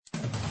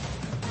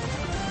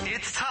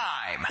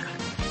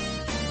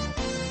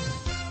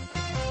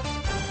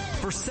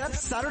for SEP's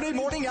Saturday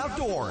Morning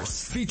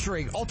Outdoors,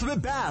 featuring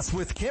Ultimate Bass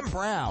with Kent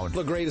Brown.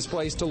 The greatest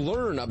place to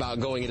learn about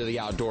going into the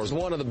outdoors.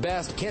 One of the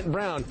best, Kent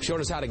Brown,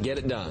 showing us how to get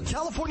it done.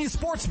 California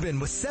Sportsman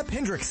with Sep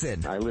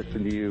Hendrickson. I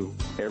listen to you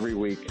every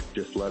week.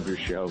 Just love your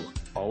show.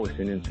 Always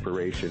an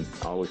inspiration.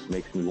 Always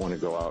makes me want to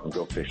go out and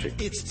go fishing.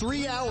 It's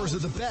 3 hours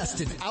of the best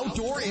in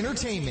outdoor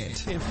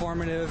entertainment.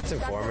 Informative. It's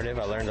informative.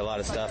 I learned a lot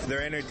of stuff.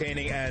 They're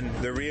entertaining and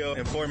they're real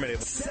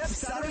informative. SEP's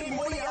Saturday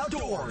Morning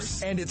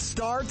Outdoors. And it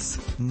starts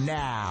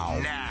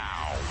now.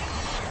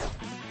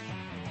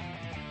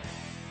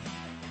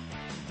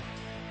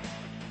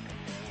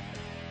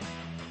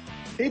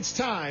 It's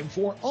time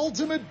for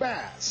Ultimate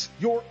Bass,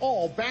 your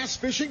all bass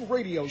fishing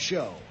radio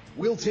show.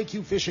 We'll take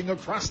you fishing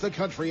across the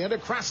country and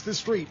across the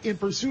street in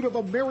pursuit of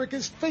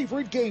America's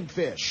favorite game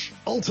fish.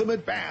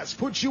 Ultimate Bass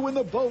puts you in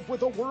the boat with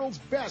the world's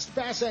best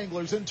bass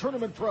anglers and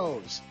tournament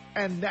pros.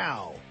 And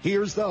now,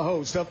 here's the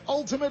host of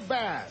Ultimate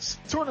Bass,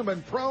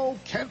 Tournament Pro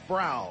Kent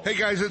Brown. Hey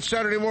guys, it's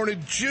Saturday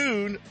morning,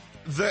 June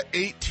the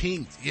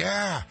 18th.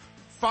 Yeah,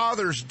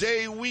 Father's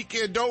Day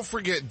weekend. Don't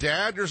forget,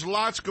 Dad, there's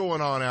lots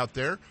going on out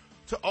there.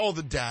 To all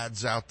the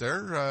dads out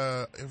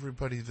there,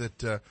 everybody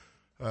that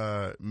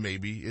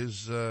maybe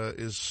is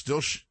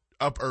still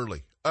up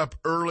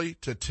early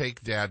to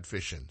take Dad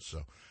fishing.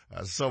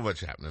 So much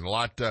happening,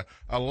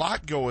 a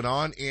lot going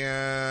on,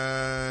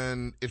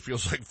 and it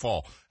feels like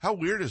fall. How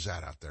weird is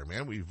that out there,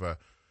 man?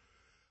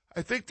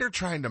 I think they're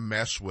trying to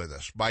mess with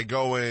us by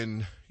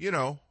going,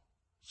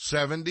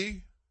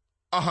 70,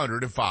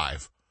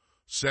 105,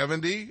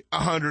 70,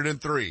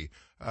 103.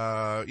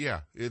 Yeah,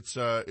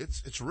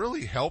 it's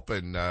really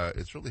helping.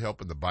 It's really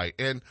helping the bite.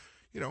 And,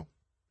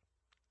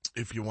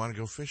 if you want to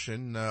go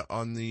fishing,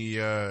 on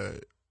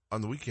the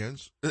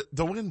weekends,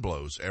 the wind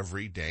blows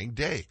every dang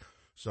day.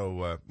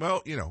 So,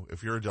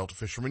 if you're a Delta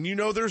fisherman,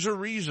 there's a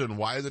reason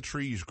why the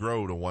trees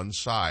grow to one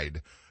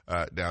side,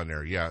 down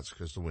there. Yeah, it's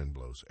because the wind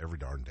blows every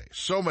darn day.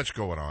 So much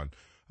going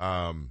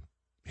on.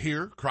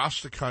 Here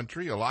across the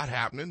country, a lot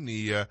happening.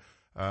 The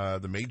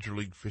Major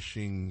League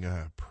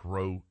Fishing,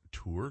 Pro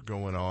Tour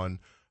going on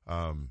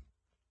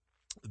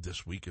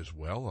this week as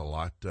well. A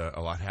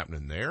lot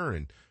happening there,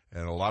 and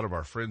a lot of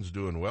our friends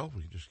doing well.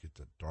 We just get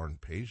the darn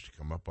page to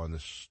come up on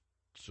this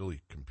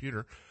silly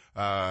computer.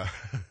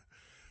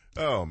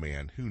 Oh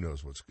man, who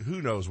knows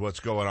what's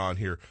going on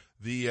here?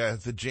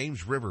 The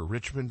James River,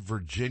 Richmond,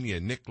 Virginia.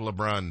 Nick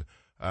LeBrun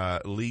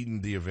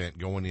leading the event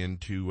going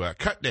into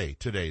cut day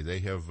today. They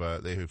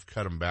have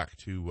cut him back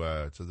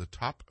to the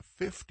top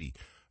 50.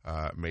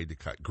 Made the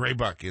cut.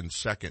 Graybuck in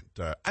second.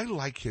 I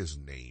like his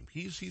name.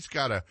 He's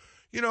got a,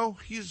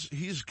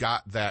 he's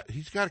got that.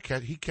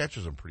 He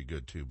catches them pretty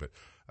good too, but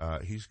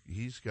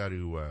he's got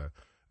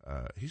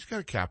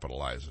to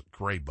capitalize it.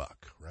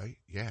 Graybuck, right?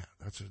 Yeah,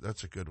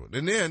 that's a good one.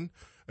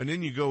 And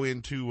then you go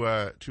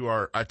into to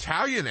our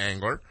Italian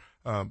angler,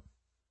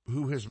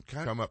 who has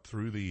kind of come up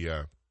through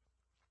the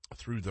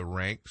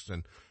ranks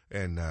and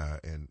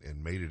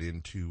made it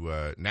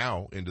into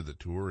now into the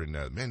tour.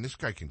 And man, this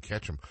guy can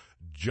catch them.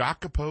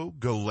 Jacopo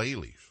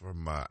Galeli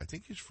from I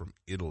think he's from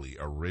Italy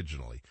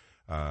originally,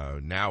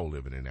 now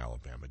living in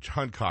Alabama.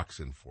 John Cox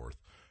in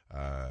fourth.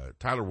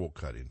 Tyler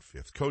Wolcott in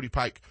fifth. Cody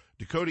Pike,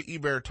 Dakota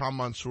Ebert, Tom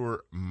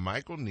Mansour,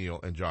 Michael Neal,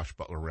 and Josh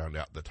Butler round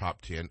out the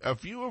top 10. A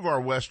few of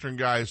our Western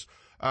guys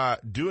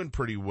doing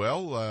pretty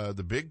well.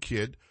 The big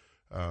kid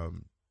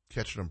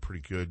catching them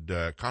pretty good.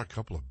 Caught a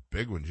couple of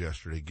big ones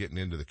yesterday getting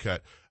into the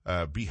cut.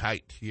 B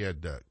Height, he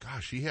had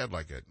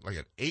like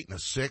an 8 and a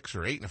 6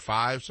 or 8 and a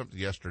 5, something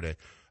yesterday.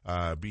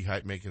 B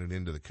Height making it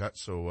into the cut.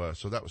 So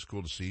that was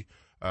cool to see.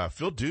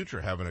 Phil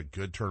Dutra having a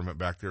good tournament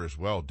back there as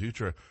well.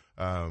 Dutra,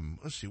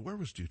 let's see, where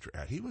was Dutra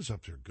at? He was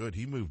up there good.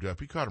 He moved up.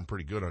 He caught him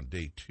pretty good on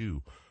day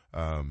 2.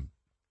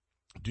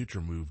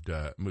 Dutra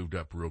moved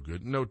up real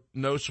good.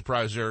 No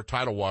surprise there.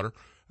 Tidal water,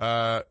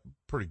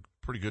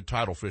 pretty good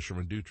tidal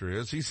fisherman Dutra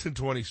is. He's in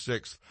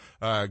 26th.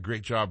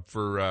 Great job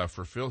for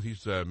Phil.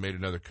 He's made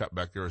another cut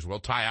back there as well.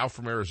 Ty Al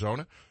from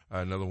Arizona,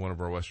 another one of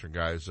our Western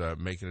guys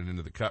making it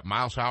into the cut.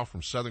 Miles Howe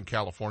from Southern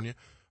California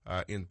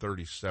in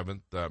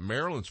 37th.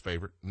 Maryland's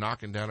favorite,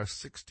 knocking down a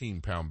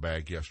 16-pound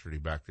bag yesterday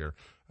back there.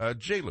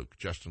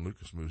 Justin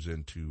Lucas moves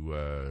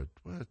into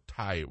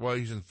tie. Well,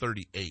 he's in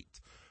 38th.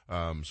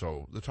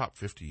 So the top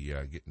 50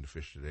 getting to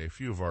fish today. A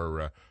few of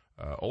our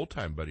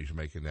old-time buddies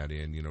making that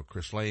in,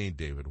 Chris Lane,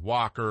 David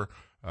Walker,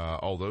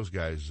 all those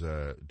guys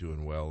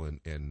doing well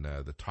in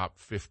the top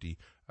 50.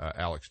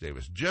 Alex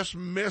Davis just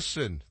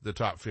missing the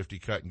top 50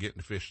 cut and getting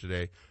to fish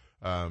today.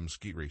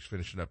 Skeet Reese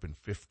finishing up in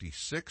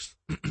 56th.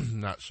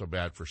 Not so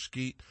bad for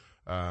Skeet.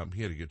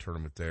 He had a good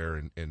tournament there.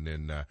 And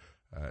then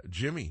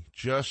Jimmy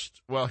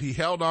he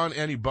held on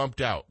and he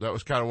bumped out. That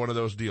was kind of one of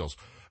those deals.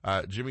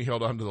 Jimmy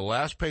held on to the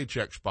last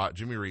paycheck spot.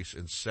 Jimmy Reese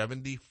in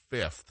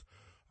 75th.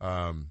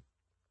 And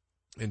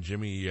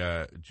Jimmy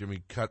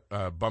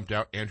bumped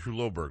out Andrew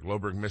Loberg.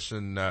 Loberg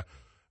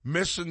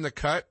missing the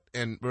cut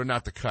or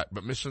not the cut,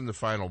 but missing the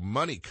final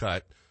money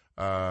cut,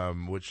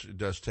 which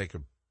does take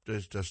a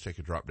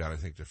drop down, I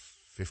think, to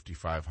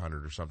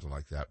 5,500 or something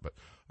like that. But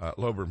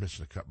Lober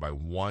missing the cut by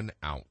 1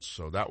 ounce,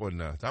 so that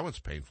one's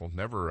painful.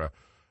 Never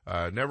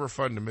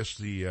fun to miss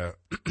the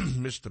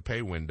miss the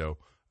pay window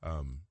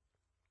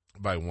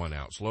by 1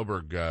 ounce.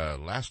 Loberg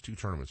last 2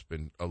 tournaments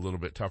been a little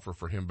bit tougher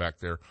for him back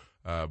there,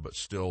 but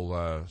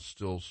still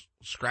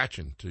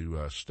scratching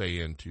to stay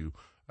into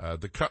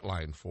the cut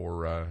line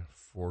for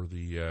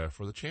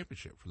the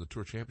championship, for the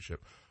Tour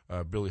Championship.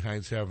 Billy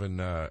Hines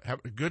having a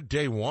good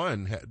day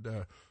one, had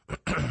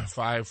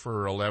 5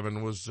 for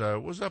 11, was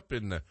up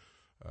in the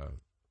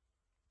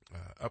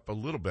up a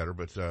little better,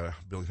 but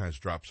Billy Hines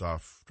drops down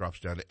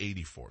to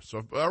 84.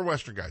 So our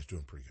Western guys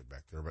doing pretty good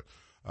back there, but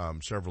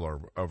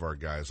several of our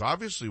guys.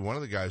 Obviously, one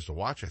of the guys to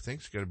watch, I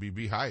think, is going to be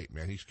B. Height.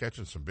 Man, he's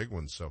catching some big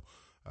ones, so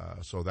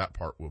that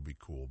part will be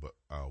cool. But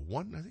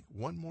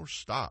one more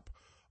stop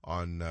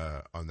on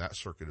that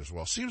circuit as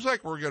well. Seems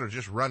like we're going to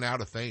just run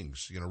out of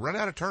things, run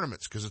out of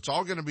tournaments, because it's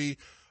all going to be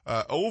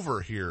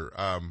over here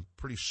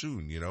pretty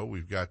soon.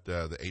 We've got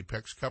the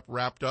Apex Cup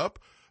wrapped up.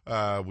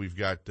 We're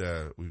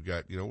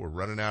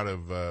running out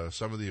of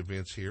some of the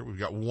events here. We've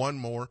got one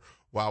more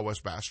Wild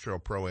West Bass Trail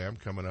Pro-Am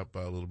coming up a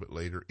little bit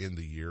later in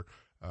the year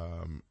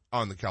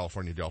on the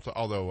California Delta,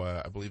 although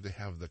I believe they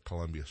have the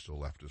Columbia still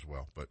left as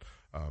well. But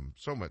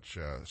so much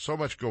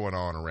going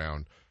on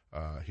around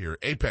here.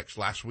 Apex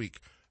last week.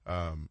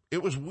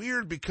 It was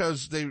weird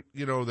because they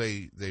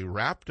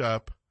wrapped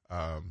up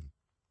the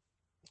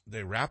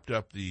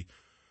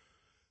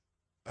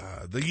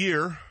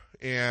year,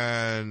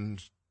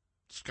 and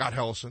Scott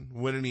Hellesen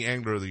winning the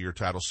Angler of the Year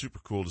title. Super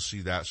cool to see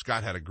that.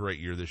 Scott had a great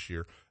year this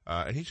year,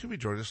 and he's going to be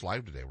joining us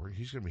live today.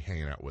 He's going to be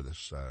hanging out with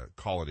us,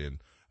 calling in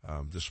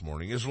this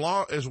morning, as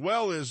well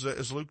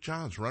as Luke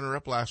Johns, runner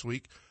up last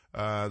week.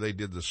 They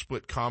did the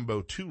split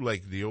combo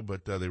 2-lake deal,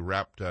 but they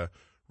wrapped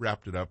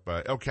it up.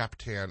 El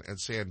Capitan and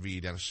San V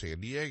down to San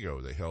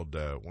Diego. They held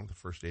one of the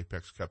first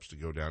Apex Cups to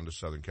go down to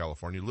Southern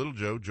California. Little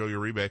Joe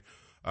Uribe,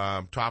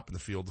 top in the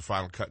field, the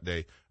final cut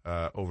day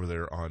over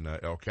there on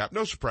El Cap.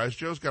 No surprise,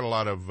 Joe's got a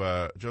lot of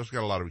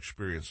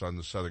experience on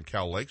the Southern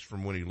Cal Lakes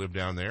from when he lived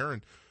down there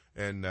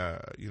and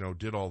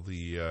did all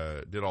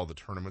the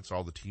tournaments,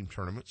 all the team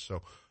tournaments.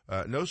 So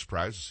no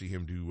surprise to see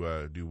him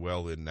do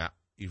well in that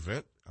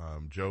event.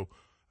 Joe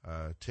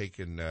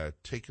taking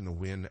the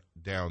win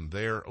down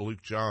there.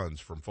 Luke Johns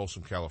from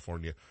Folsom,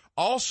 California,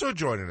 also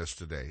joining us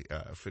today.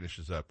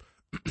 Finishes up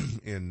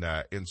in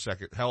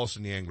second.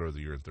 Hellesen, the Angler of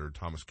the Year, in third.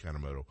 Thomas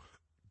Kanemoto,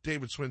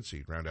 David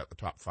Swinseed round out the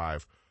top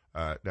 5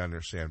 down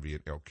there. San V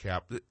and El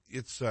Cap.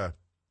 It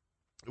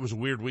was a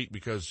weird week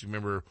because you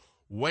remember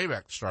way back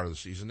at the start of the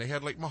season they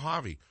had Lake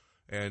Mojave,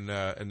 and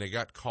they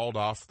got called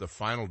off the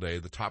final day.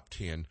 The top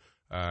 10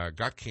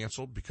 got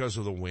canceled because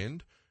of the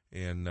wind.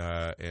 And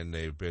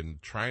they've been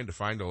trying to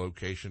find a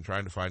location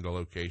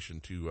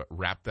to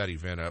wrap that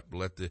event up,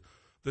 let the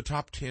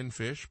top 10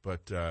 fish,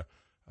 but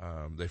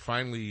they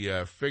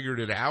finally figured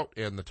it out,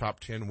 and the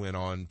top 10 went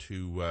on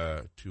to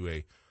a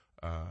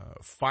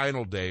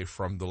final day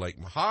from the Lake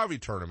Mojave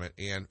tournament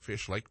and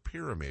fish Lake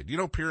Pyramid.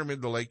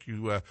 Pyramid, the lake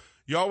you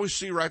always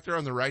see right there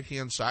on the right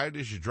hand side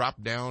as you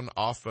drop down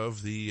off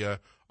the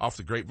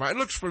Grapevine. It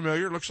looks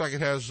familiar. It looks like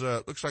it has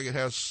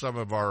some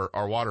of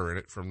our water in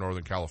it from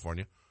Northern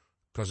California.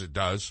 Because it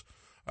does.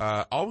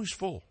 Always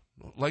full.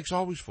 Lake's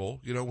always full.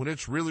 When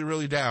it's really,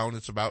 really down,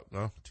 it's about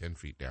 10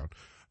 feet down.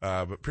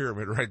 But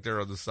Pyramid right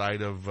there on the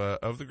side of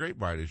the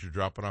Grapevine as you're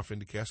dropping off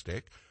into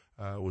Castaic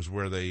was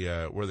where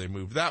they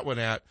moved that one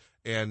at.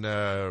 And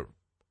our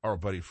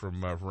buddy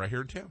from right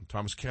here in town,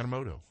 Thomas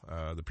Kanemoto,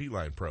 the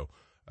P-Line Pro,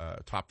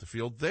 topped the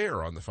field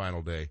there on the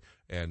final day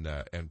and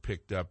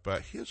picked up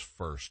his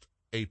first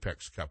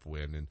Apex Cup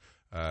win. And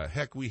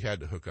heck, we had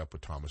to hook up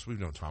with Thomas. We've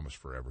known Thomas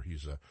forever.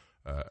 He's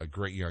a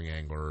great young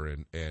angler,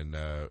 and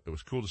it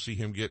was cool to see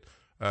him get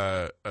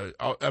a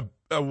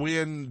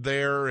win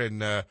there,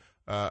 and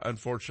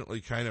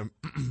unfortunately kind of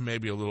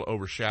maybe a little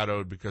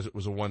overshadowed because it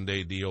was a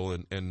one-day deal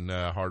and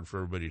hard for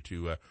everybody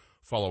to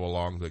follow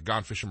along. The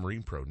Gone Fishing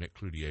Marine Pro, Nick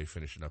Cloutier,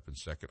 finishing up in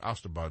second.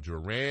 Austin Bonjour,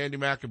 Randy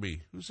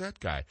McAbee. Who's that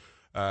guy?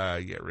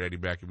 Randy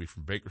McAbee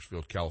from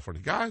Bakersfield,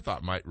 California. Guy I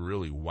thought might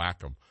really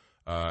whack him.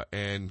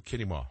 And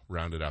Kenny Maw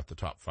rounded out the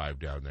top 5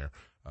 down there.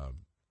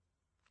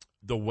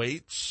 The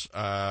weights,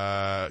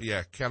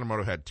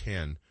 Kanemoto had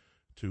 10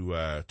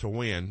 to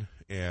win,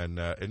 and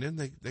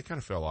then they kind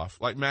of fell off.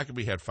 Like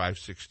McAbee had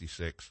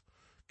 566,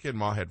 Ken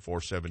Ma had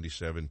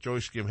 477,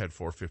 Joey Skim had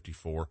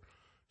 454,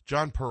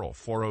 John Pearl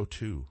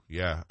 402.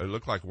 Yeah, it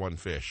looked like one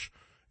fish,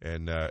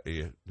 and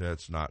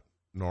that's not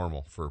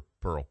normal for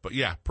Pearl. But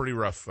yeah, pretty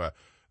rough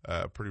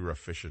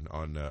fishing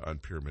on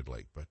Pyramid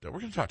Lake. But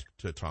we're going to talk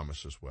to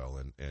Thomas as well,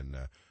 and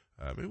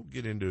maybe we'll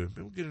get into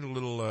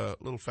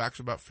little facts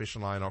about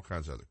fishing line, all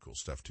kinds of other cool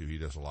stuff too. He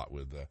does a lot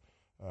with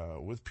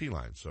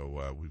P-Line,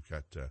 so we've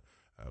got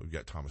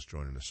Thomas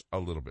joining us a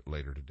little bit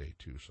later today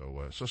too.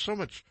 So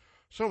much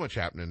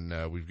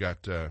happening. We've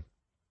got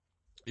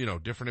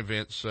different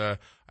events. I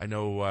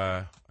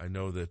know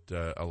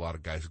that a lot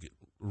of guys get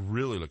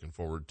really looking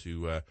forward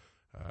to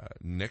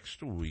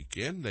next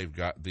weekend. They've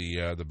got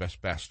the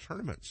Best Bass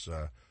tournaments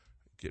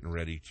getting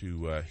ready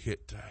to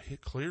hit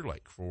Clear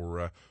Lake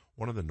for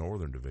one of the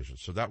northern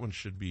divisions. So that one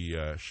should be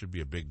a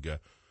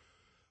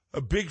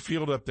big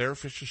field up there.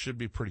 Fishing should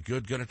be pretty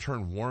good. Going to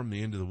turn warm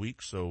the end of the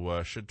week,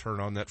 so should turn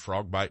on that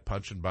frog bite,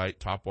 punch and bite,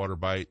 topwater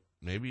bite,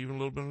 maybe even a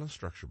little bit of the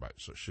structure bite.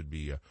 So it should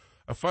be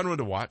a fun one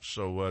to watch.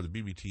 So the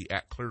BBT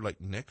at Clear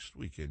Lake next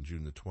weekend,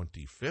 June the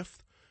 25th,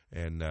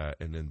 and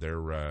then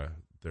they're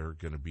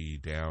going to be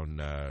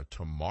down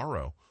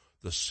tomorrow,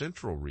 the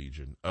central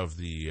region of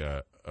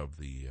the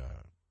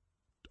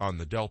on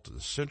the Delta,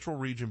 the central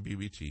region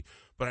BBT.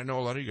 But I know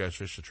a lot of you guys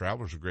fish the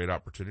Travelers, a great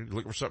opportunity.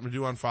 Looking for something to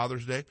do on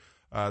Father's Day.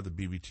 The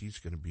BBT is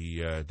going to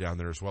be down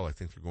there as well. I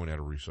think they're going out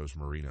of Risso's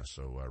Marina.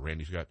 So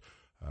Randy's got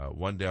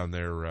one down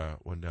there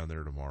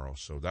tomorrow.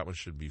 So that one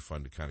should be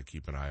fun to kind of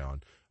keep an eye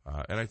on.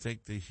 And I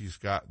think that he's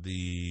got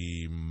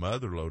the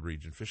Motherlode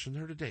region fishing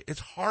there today. It's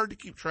hard to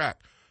keep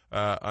track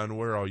on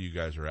where all you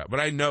guys are at. But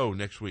I know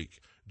next week,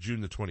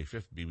 June the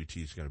 25th,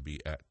 BBT is going to be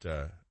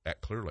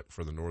at Clear Lake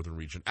for the northern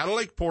region. Out of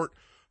Lakeport,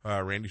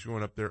 Randy's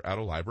going up there out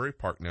of Library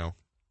Park now,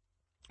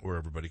 where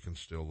everybody can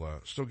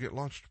still get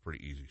launched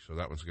pretty easy. So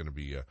that one's going to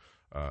be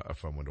a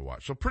fun one to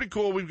watch. So pretty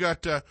cool. We've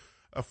got a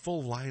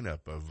full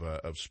lineup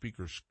of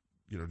speakers,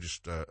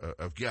 just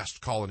of guests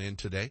calling in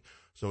today.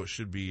 So it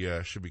should be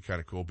kind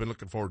of cool. Been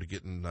looking forward to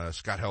getting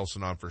Scott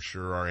Hellesen on for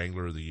sure, our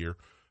Angler of the Year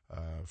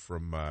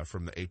from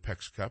the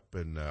Apex Cup,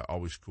 and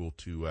always cool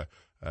to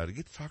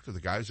get to talk to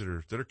the guys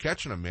that are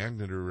catching them, man,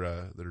 that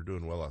are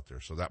doing well out there.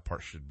 So that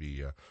part should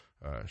be a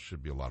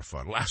lot of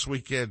fun. Last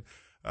weekend,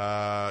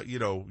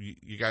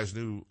 you guys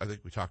knew, I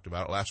think we talked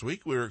about it last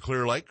week. We were at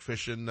Clear Lake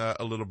fishing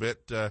a little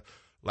bit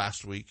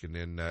last week, and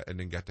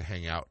then got to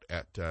hang out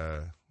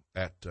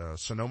at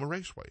Sonoma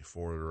Raceway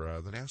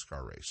for the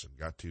NASCAR race, and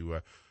got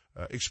to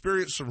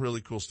experience some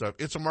really cool stuff.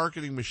 It's a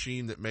marketing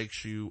machine that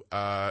makes you,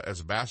 as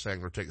a bass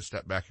angler, take a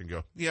step back and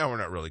go, yeah, we're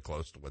not really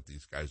close to what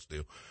these guys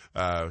do.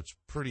 It's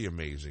pretty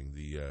amazing,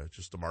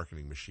 just the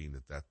marketing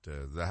machine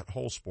that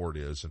whole sport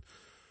is.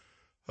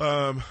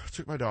 And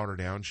took my daughter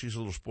down. She's a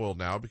little spoiled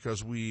now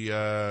because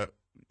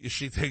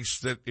she thinks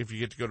that if you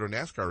get to go to a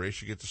NASCAR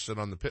race, you get to sit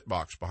on the pit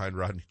box behind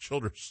Rodney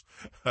Childress.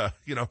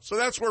 So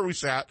that's where we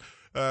sat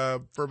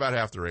for about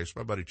half the race.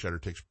 My buddy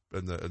Cheddar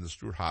and the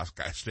Stuart Haas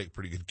guys take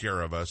pretty good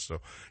care of us. So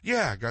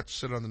yeah, I got to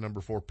sit on the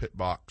number 4 pit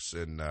box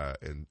and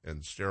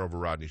stare over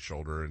Rodney's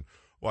shoulder and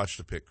watch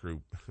the pit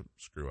crew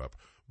screw up.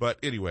 But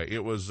anyway,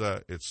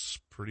 it's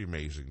pretty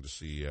amazing to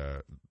see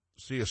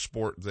a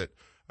sport that,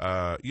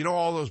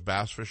 all those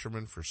bass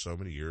fishermen for so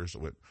many years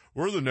that went,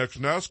 we're the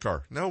next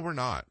NASCAR. No, we're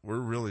not. We're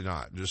really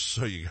not. Just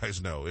so you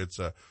guys know, it's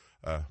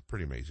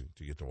pretty amazing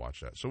to get to watch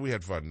that. So we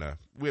had fun.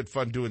 We had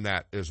fun doing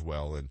that as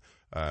well, and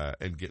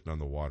getting on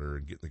the water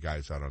and getting the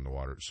guys out on the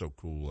water. It's so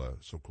cool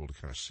to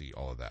kind of see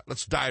all of that.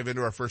 Let's dive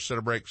into our first set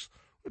of breaks.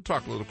 We'll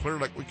talk a little Clear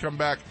Lake. We come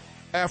back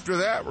after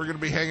that. We're going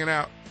to be hanging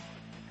out.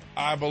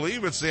 I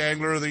believe it's the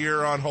Angler of the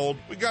Year on hold.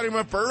 We got him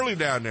up early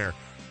down there.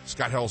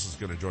 Scott Hellsen's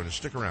going to join us.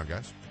 Stick around,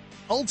 guys.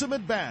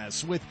 Ultimate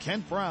Bass with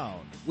Kent Brown.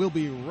 We'll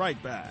be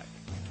right back.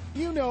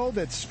 You know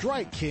that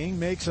Strike King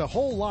makes a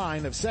whole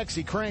line of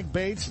sexy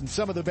crankbaits and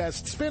some of the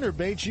best spinner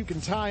baits you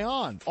can tie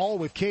on, all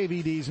with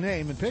KVD's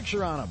name and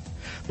picture on them.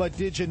 But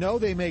did you know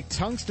they make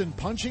tungsten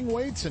punching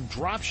weights and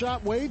drop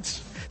shot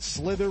weights?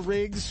 Slither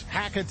rigs,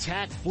 hack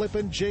attack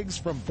flippin' jigs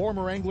from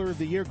former Angler of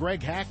the Year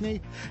Greg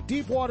Hackney,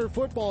 deep water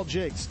football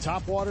jigs,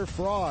 topwater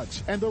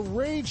frauds, and the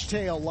Rage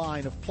Tail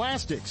line of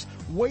plastics,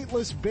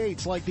 weightless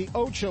baits like the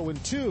Ocho in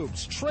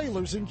tubes,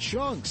 trailers and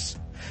chunks.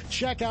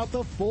 Check out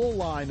the full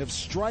line of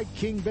Strike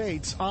King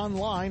baits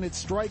online at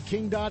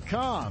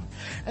StrikeKing.com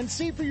and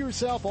see for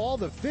yourself all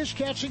the fish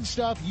catching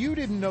stuff you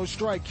didn't know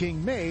Strike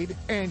King made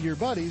and your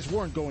buddies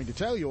weren't going to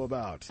tell you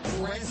about.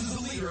 Lowrance is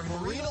the leader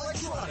in marine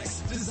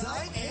electronics,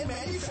 design and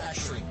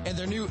manufacturing, and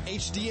their new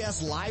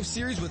HDS Live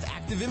series with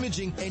active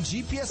imaging and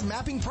GPS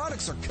mapping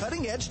products are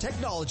cutting edge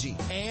technology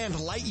and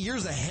light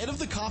years ahead of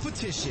the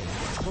competition.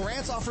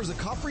 Lowrance offers a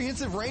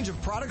comprehensive range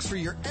of products for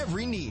your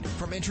every need,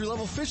 from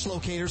entry-level fish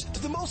locators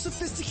to the most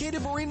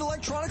sophisticated marine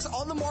electronics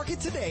on the market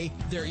today.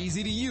 They're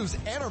easy to use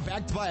and are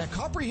backed by a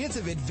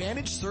comprehensive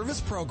Advantage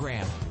service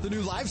program. The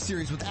new Live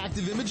series with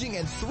active imaging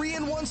and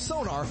 3-in-1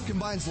 sonar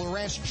combines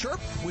Lowrance Chirp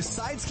with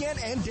side scan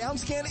and down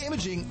scan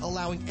imaging,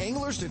 allowing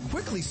anglers to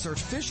quickly search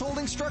fish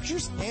holding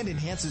structures, and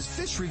enhances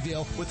fish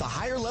reveal with a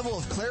higher level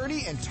of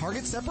clarity and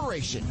target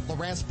separation.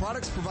 Lowrance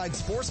products provide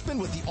sportsmen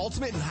with the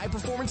ultimate and high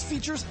performance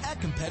features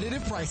at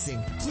competitive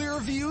pricing. Clearer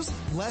views,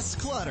 less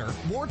clutter,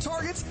 more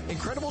targets,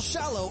 incredible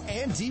shallow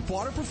and deep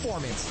water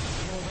performance.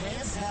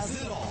 Lowrance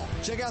has it all.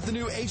 Check out the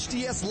new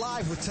HDS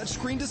Live with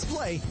touchscreen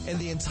display and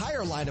the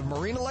entire line of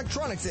marine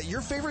electronics at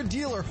your favorite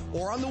dealer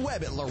or on the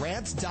web at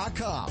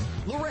Lowrance.com.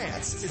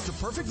 Lowrance is the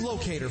perfect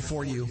locator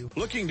for you.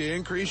 Looking to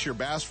increase your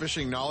bass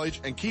fishing knowledge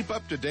and keep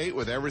up to date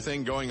with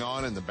everything going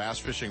on in the bass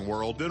fishing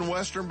world? Then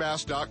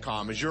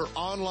WesternBass.com is your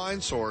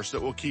online source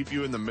that will keep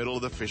you in the middle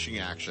of the fishing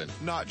action,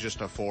 not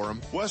just a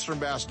forum.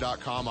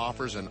 WesternBass.com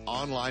offers an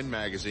online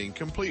magazine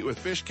complete with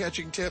fish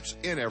catching tips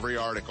in every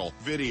article,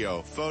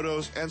 video, photos,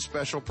 photos, and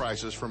special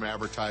prices from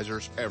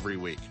advertisers every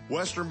week.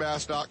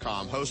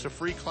 WesternBass.com hosts a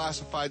free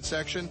classified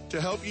section to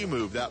help you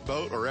move that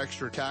boat or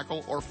extra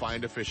tackle or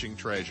find a fishing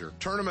treasure.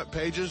 Tournament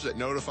pages that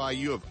notify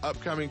you of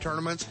upcoming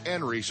tournaments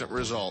and recent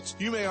results.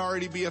 You may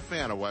already be a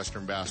fan of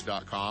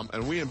WesternBass.com,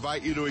 and we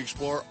invite you to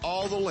explore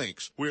all the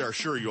links. We are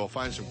sure you'll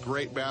find some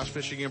great bass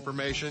fishing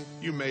information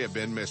you may have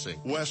been missing.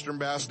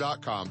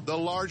 WesternBass.com, the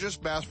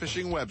largest bass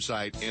fishing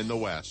website in the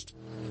West.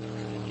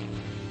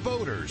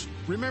 Boaters,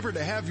 remember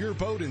to have your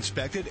boat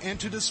inspected and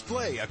to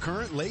display a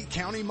current Lake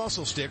County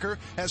mussel sticker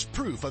as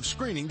proof of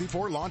screening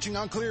before launching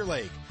on Clear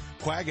Lake.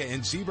 Quagga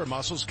and zebra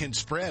mussels can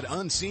spread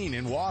unseen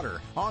in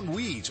water, on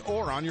weeds,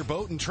 or on your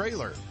boat and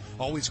trailer.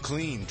 Always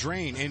clean,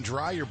 drain, and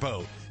dry your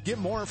boat. Get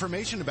more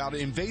information about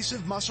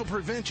invasive mussel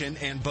prevention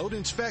and boat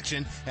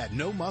inspection at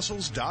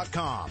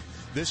nomussels.com.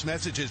 This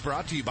message is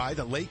brought to you by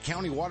the Lake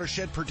County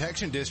Watershed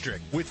Protection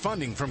District with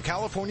funding from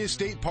California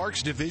State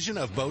Parks Division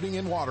of Boating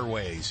and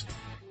Waterways.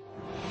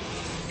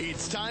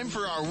 It's time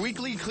for our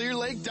weekly Clear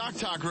Lake Dock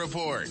Talk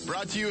Report,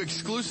 brought to you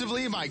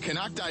exclusively by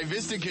Canocti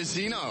Vista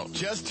Casino,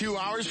 just 2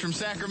 hours from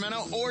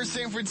Sacramento or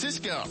San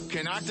Francisco.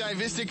 Canocti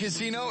Vista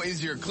Casino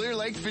is your Clear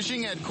Lake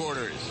fishing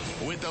headquarters.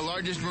 With the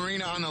largest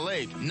marina on the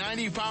lake,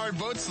 90 powered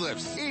boat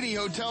slips, 80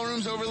 hotel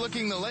rooms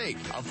overlooking the lake,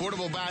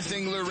 affordable bass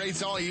angler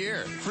rates all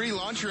year, free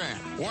launch ramp,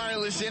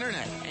 wireless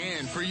internet,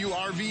 and for you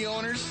RV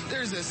owners,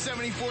 there's a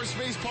 74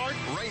 space park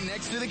right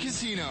next to the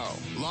casino.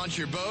 Launch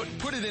your boat,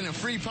 put it in a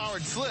free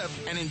powered slip,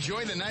 and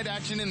enjoy the night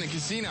action in the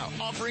casino,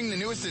 offering the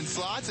newest in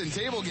slots and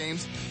table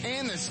games,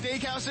 and the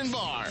steakhouse and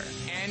bar.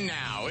 And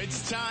now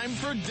it's time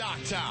for Dock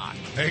Talk.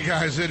 Hey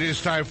guys, it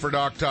is time for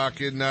Dock Talk,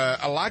 and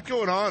a lot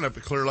going on up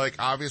at Clear Lake.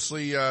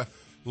 Obviously,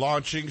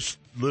 launching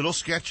little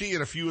sketchy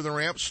and a few of the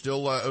ramps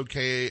still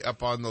okay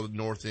up on the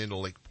north end of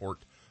Lakeport.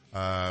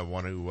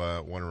 Want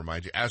to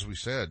remind you, as we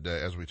said,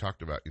 as we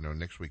talked about,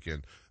 next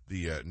weekend,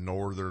 the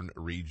northern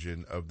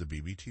region of the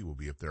BBT will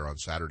be up there on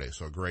Saturday.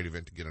 So a great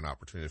event to get an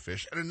opportunity to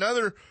fish. And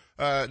another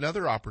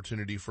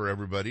opportunity for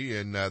everybody.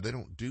 And they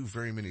don't do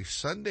very many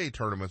Sunday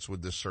tournaments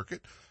with this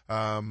circuit.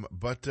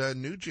 But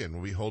Nugent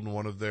will be holding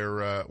one of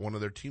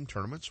their team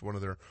tournaments, one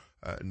of their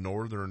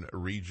northern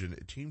region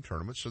team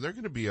tournaments. So they're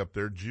going to be up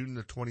there June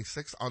the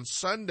 26th on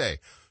Sunday.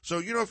 So,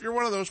 if you're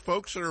one of those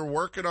folks that are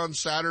working on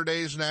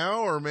Saturdays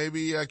now, or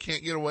maybe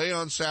can't get away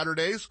on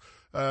Saturdays,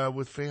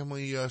 with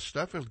family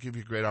stuff, it'll give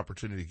you a great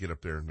opportunity to get up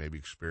there and maybe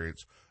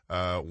experience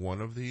one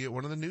of the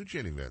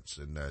Nugent events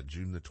in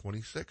June the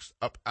 26th,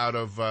 up out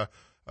of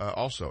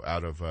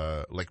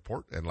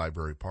Lakeport and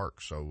Library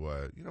Park.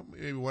 So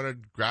maybe you want to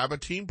grab a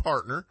team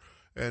partner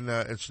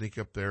and sneak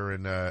up there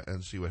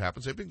and see what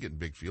happens. They've been getting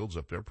big fields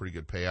up there, pretty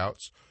good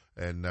payouts,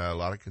 and a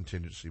lot of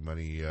contingency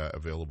money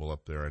available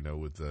up there. I know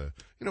with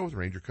with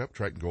Ranger Cup,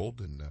 Triton Gold,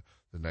 and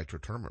the Nitro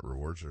Tournament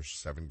rewards, there's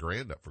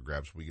 $7,000 up for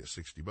grabs. We get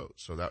 60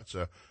 boats. So that's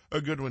a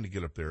good one to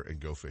get up there and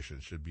go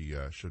fishing. Should be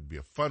a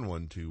fun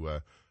one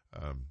to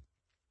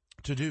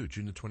do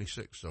June the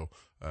 26th. So,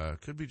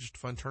 could be just a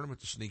fun tournament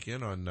to sneak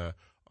in on a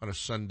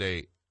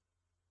Sunday,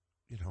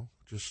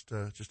 just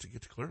to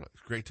get to Clear Lake.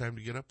 Great time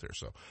to get up there.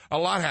 So a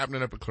lot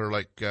happening up at Clear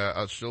Lake.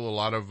 Still a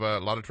lot of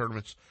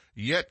tournaments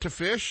yet to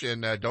fish.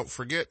 And, don't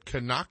forget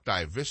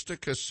Canocti Vista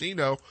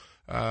Casino,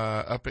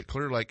 up at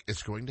Clear Lake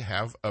is going to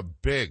have a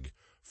big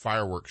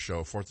fireworks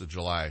show, 4th of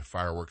July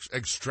fireworks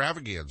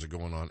extravaganza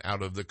going on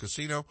out of the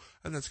casino,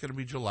 and that's going to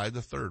be July the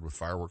 3rd with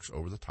fireworks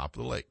over the top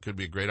of the lake. Could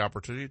be a great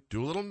opportunity to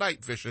do a little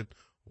night fishing,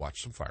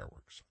 watch some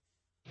fireworks.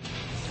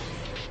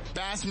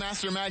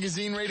 Bassmaster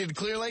Magazine rated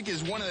Clear Lake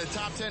is one of the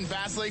top 10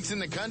 bass lakes in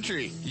the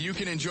country. You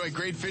can enjoy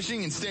great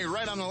fishing and stay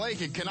right on the lake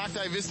at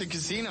Canocti Vista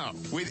Casino.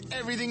 With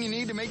everything you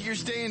need to make your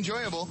stay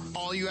enjoyable,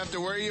 all you have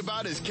to worry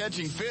about is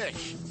catching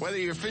fish. Whether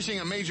you're fishing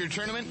a major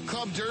tournament,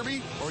 club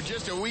derby, or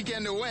just a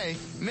weekend away,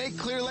 make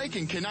Clear Lake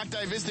and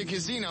Canocti Vista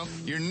Casino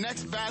your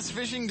next bass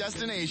fishing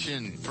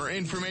destination. For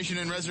information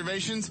and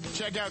reservations,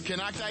 check out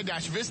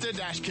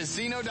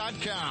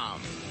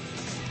canocti-vista-casino.com.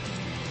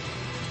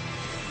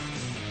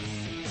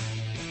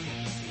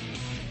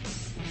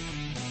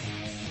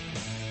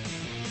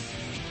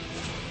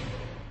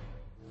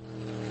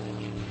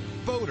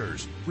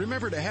 Boaters,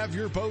 remember to have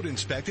your boat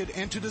inspected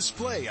and to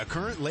display a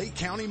current Lake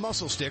County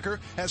mussel sticker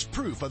as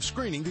proof of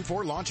screening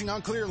before launching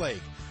on Clear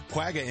Lake.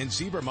 Quagga and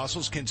zebra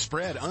mussels can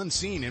spread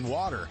unseen in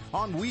water,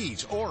 on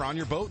weeds, or on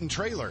your boat and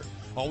trailer.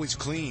 Always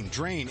clean,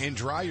 drain, and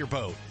dry your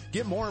boat.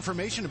 Get more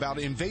information about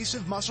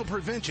invasive mussel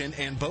prevention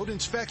and boat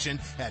inspection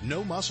at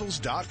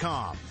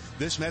nomussels.com.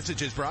 This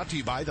message is brought to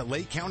you by the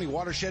Lake County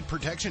Watershed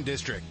Protection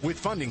District with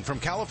funding from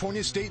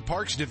California State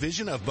Parks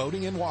Division of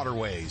Boating and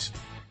Waterways.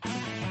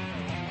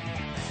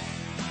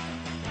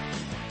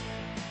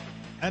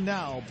 And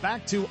now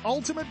back to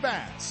Ultimate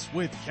Bass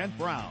with Kent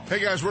Brown. Hey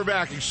guys, we're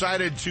back.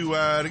 Excited to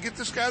get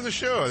this guy on the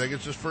show. I think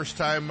it's his first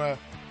time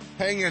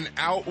hanging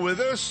out with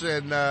us,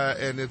 and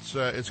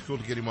it's cool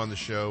to get him on the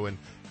show. And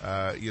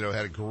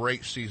had a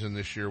great season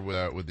this year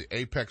with the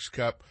Apex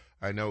Cup.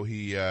 I know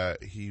he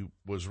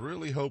was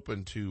really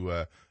hoping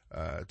to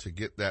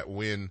get that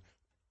win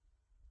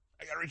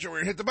I got to reach over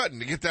and hit the button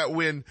to get that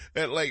win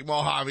at Lake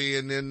Mojave.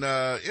 And then,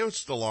 it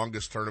was the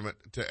longest tournament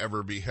to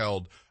ever be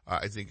held,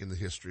 I think, in the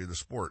history of the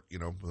sport. You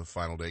know, the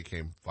final day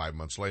came 5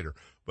 months later.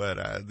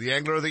 But, the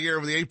Angler of the Year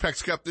of the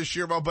Apex Cup this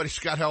year, my buddy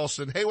Scott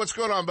Hellesen. Hey, what's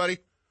going on, buddy?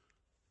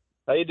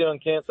 How you doing,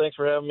 Kent? Thanks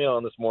for having me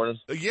on this morning.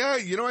 Yeah,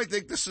 you know, I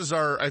think this is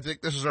our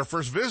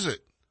first visit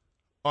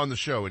on the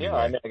show anyway. Yeah,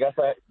 I mean,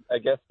 I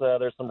guess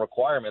there's some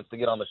requirements to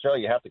get on the show.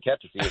 You have to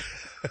catch a few.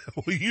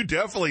 Well, you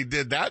definitely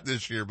did that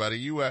this year, buddy.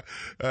 You had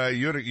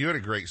a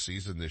great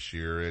season this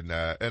year,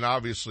 and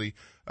obviously,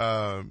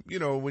 you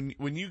know,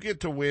 when you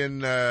get to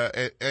win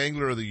an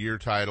Angler of the Year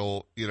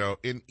title, you know,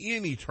 in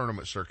any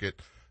tournament circuit,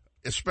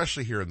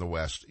 especially here in the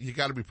West, you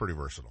got to be pretty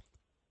versatile.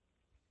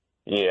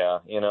 Yeah,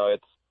 you know,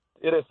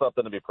 it is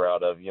something to be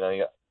proud of. You know,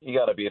 you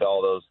got to beat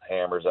all those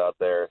hammers out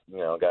there. You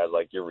know, guys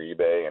like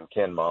Uribe and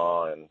Ken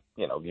Ma and,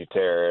 you know,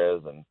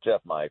 Gutierrez and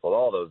Jeff Michael.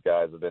 All those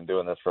guys have been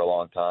doing this for a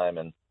long time.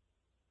 And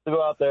to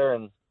go out there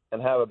and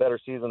have a better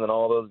season than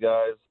all those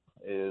guys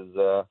is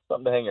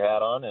something to hang your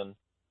hat on. And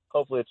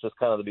hopefully it's just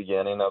kind of the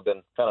beginning. I've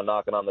been kind of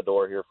knocking on the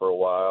door here for a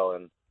while,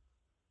 and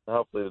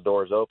hopefully the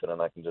door's open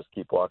and I can just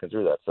keep walking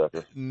through that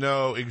sucker.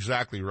 No,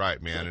 exactly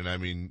right, man. And I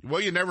mean, well,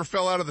 you never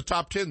fell out of the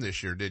top 10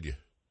 this year, did you?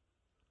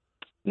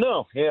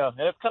 No, yeah,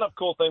 and it's kind of a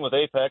cool thing with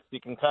Apex.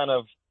 You can kind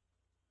of,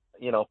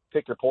 you know,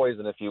 pick your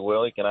poison, if you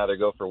will. You can either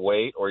go for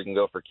weight or you can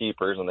go for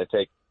keepers, and they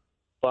take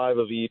 5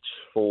 of each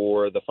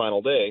for the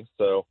final day.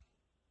 So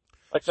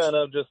I kind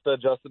of just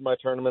adjusted my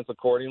tournaments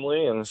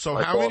accordingly. And so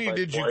how many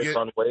did you get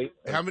on weight?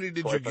 How many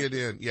did you get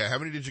in? Yeah, how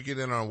many did you get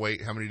in on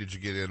weight? How many did you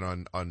get in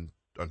on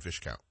fish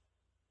count?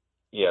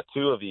 Yeah,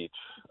 2 of each.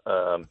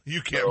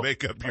 You can't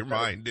make up your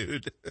mind,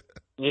 dude.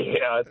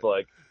 Yeah, it's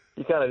like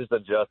you kind of just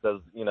adjust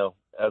as, you know,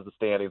 as the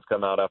standings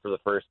come out after the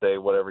first day,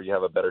 whatever you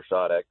have a better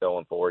shot at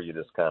going for, you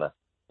just kind of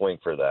wing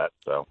for that.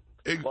 So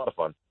it's a lot of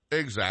fun.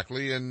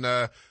 Exactly. And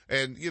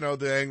you know,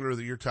 the Angler of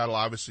the Year title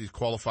obviously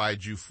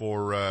qualified you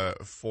for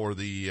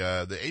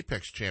the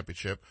Apex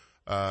Championship.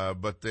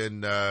 But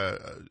then, a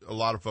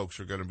lot of folks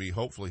are going to be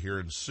hopefully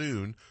hearing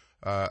soon,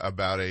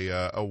 about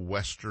a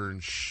Western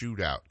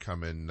shootout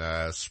coming,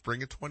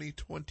 spring of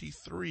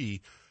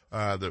 2023,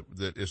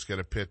 that is going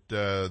to pit,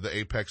 the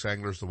Apex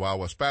Anglers, the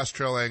Wild West Bass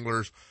Trail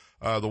Anglers,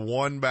 the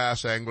One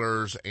Bass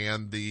Anglers,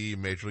 and the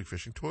Major League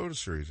Fishing Toyota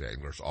Series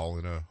Anglers, all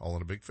in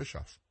a big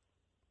fish-off.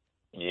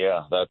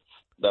 Yeah,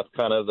 that's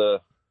kind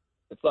of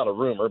it's not a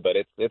rumor, but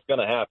it's going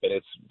to happen.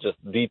 It's just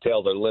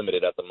details are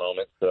limited at the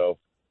moment. So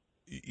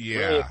yeah,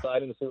 really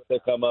exciting to see what they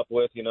come up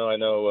with. You know, I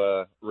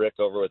know, Rick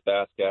over with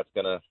Bass Cat's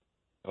going to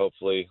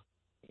hopefully,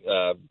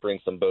 bring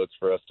some boats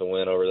for us to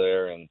win over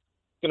there. And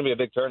it's going to be a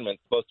big tournament.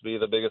 It's supposed to be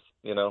the biggest,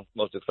 you know,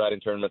 most exciting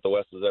tournament the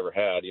West has ever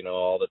had. You know,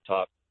 all the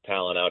top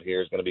talent out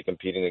here is going to be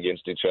competing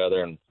against each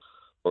other, and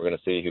we're going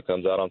to see who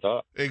comes out on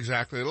top.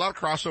 Exactly. A lot of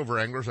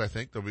crossover anglers, I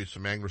think. There'll be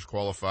some anglers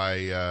qualify,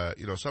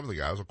 you know, some of the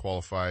guys will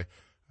qualify,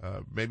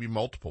 maybe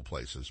multiple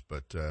places,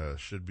 but,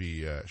 should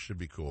be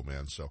cool,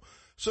 man. So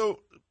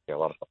yeah, a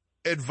lot of fun.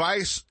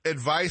 Advice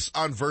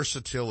on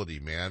versatility,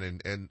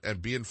 man,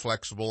 and being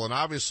flexible. And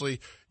obviously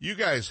you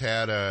guys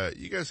had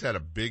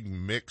a big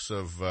mix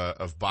of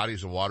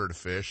bodies of water to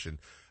fish. And,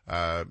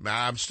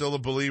 I'm still a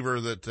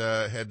believer that,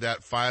 had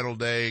that final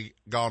day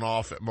gone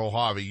off at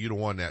Mojave, you'd have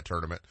won that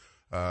tournament.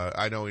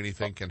 I know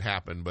anything can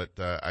happen, but,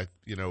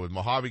 you know, with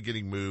Mojave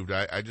getting moved,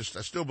 I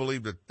still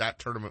believe that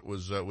tournament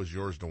was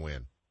yours to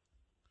win.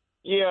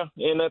 Yeah.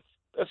 And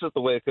that's just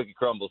the way a cookie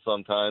crumbles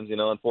sometimes. You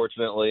know,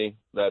 unfortunately,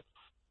 that's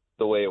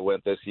the way it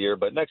went this year.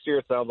 But next year,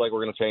 it sounds like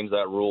we're going to change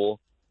that rule,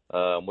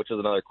 which is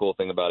another cool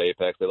thing about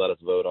Apex. They let us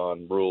vote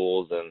on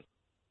rules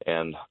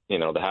and you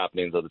know, the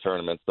happenings of the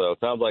tournament. So it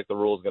sounds like the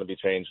rule is going to be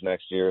changed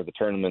next year. The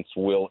tournaments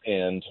will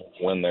end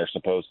when they're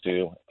supposed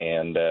to,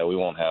 and we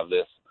won't have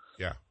this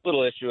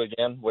little issue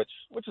again, which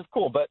is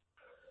cool. But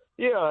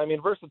yeah, I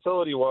mean,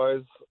 versatility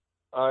wise,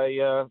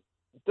 I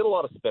did a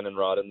lot of spinning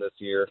rodding this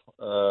year.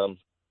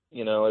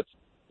 You know,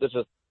 it's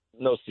just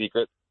no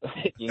secret.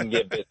 You can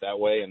get bit that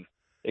way, and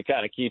it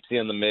kind of keeps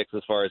you in the mix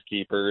as far as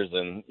keepers,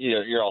 and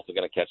you're also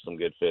going to catch some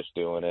good fish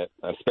doing it.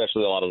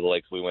 Especially a lot of the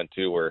lakes we went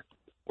to were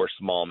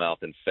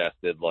smallmouth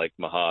infested, like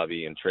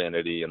Mojave and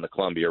Trinity and the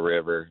Columbia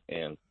River,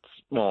 and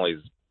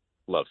smallies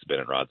love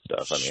spinning rod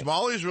stuff. I mean,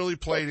 smallies really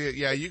played it.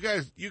 Yeah, you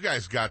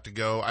guys got to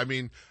go. I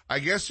mean, I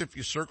guess if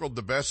you circled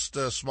the best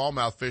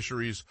smallmouth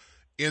fisheries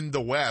in the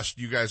West,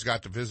 you guys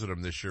got to visit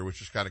them this year, which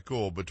is kind of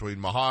cool. Between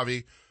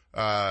Mojave,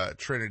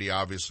 Trinity,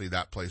 obviously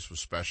that place was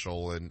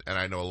special, and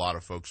I know a lot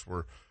of folks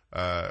were.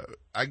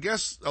 I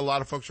guess a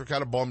lot of folks were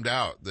kind of bummed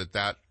out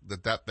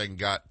that thing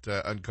got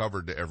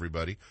uncovered to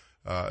everybody.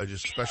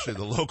 Just especially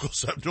the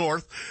locals up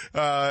north.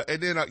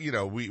 And then, you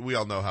know, we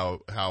all know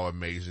how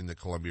amazing the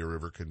Columbia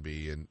River can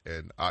be. And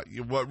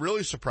what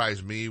really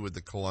surprised me with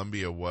the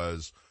Columbia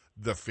was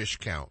the fish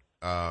count.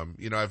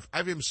 You know,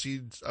 I've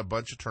emceed a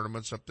bunch of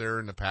tournaments up there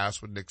in the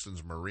past with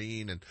Nixon's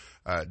Marine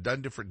and,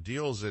 done different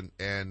deals and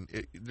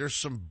there's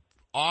some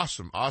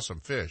awesome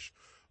fish.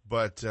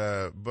 But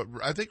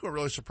I think what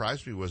really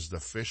surprised me was the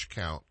fish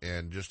count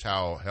and just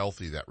how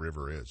healthy that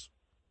river is.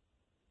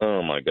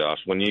 Oh my gosh,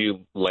 when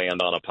you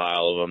land on a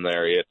pile of them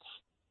there, it's,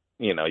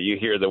 you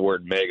hear the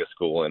word mega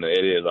school, and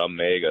it is a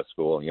mega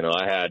school.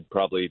 I had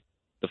probably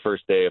the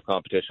first day of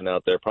competition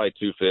out there, probably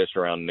 2 fish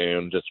around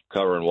noon, just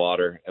covering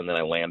water, and then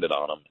I landed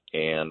on them,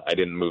 and I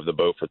didn't move the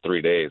boat for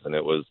 3 days, and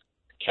it was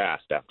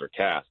cast after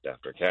cast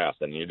after cast,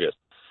 and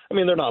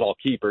they're not all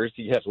keepers.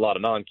 You have a lot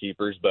of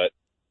non-keepers, but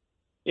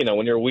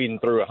when you're weeding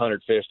through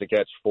 100 fish to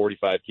catch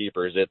 45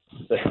 keepers,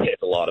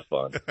 it's a lot of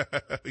fun.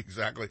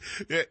 Exactly.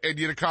 And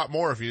you'd have caught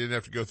more if you didn't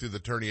have to go through the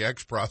Tourney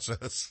X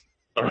process.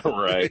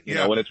 Right.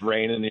 When it's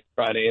raining, you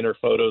try to enter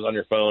photos on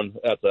your phone.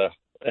 That's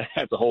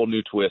a whole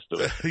new twist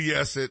to it.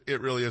 Yes, it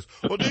really is.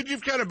 Well, dude,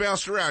 you've kind of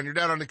bounced around. You're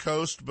down on the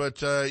coast,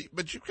 but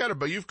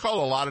you've called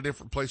a lot of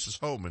different places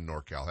home in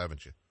NorCal,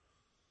 haven't you?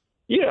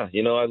 Yeah.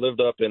 I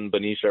lived up in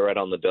Benicia right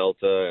on the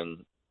Delta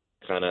and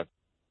kind of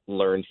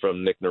learned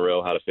from Nick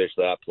Nero how to fish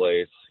that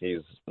place.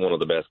 He's one of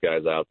the best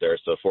guys out there.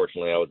 So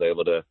fortunately I was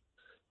able to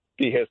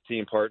be his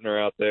team partner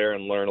out there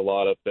and learn a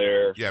lot up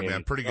there. Yeah,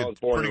 man. Pretty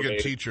good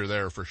teacher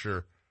there for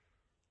sure.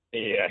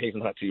 Yeah, he's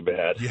not too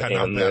bad. Yeah,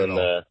 not bad at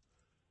all.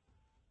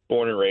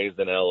 Born and raised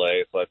in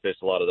L.A., so I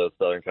fished a lot of those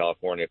Southern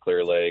California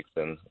Clear Lakes,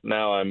 and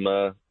now I'm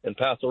in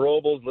Paso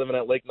Robles, living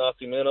at Lake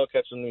Nacimiento,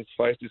 catching these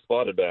feisty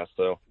spotted bass.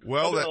 So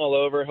I've been all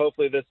over.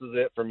 Hopefully this is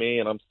it for me,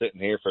 and I'm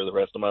sitting here for the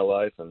rest of my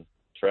life and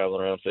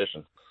traveling around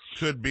fishing.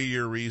 Could be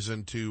your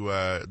reason to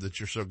that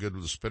you're so good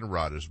with the spinning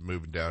rod is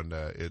moving down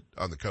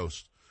on the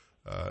coast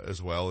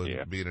as well,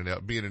 and being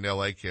an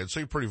LA kid. So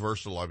you're pretty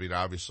versatile. I mean,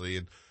 obviously,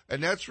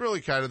 and that's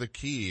really kind of the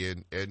key.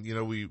 And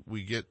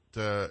we get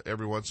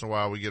every once in a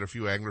while we get a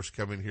few anglers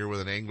come in here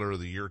with an Angler of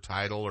the Year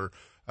title, or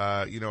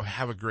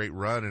have a great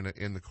run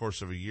in the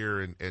course of a year,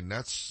 and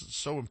that's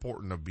so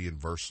important of being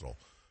versatile.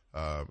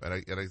 And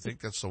I think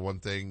that's the one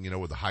thing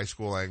with the high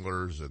school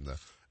anglers and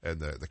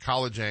the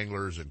college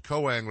anglers and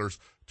co-anglers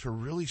to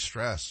really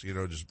stress,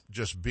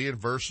 just being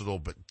versatile,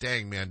 but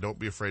dang, man, don't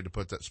be afraid to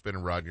put that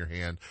spinning rod in your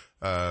hand.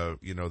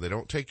 They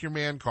don't take your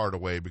man card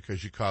away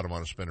because you caught him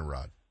on a spinning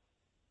rod.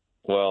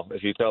 Well,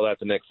 if you tell that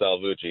to Nick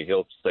Salvucci,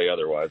 he'll say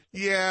otherwise.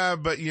 Yeah,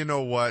 but you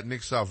know what?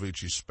 Nick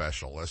Salvucci's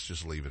special. Let's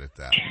just leave it at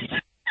that.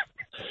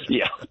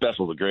 Yeah,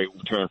 special's a great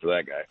term for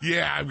that guy.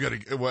 Yeah,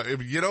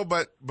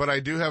 but I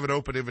do have an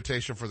open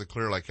invitation for the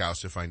Clear Lake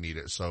House if I need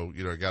it. So,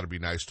 I got to be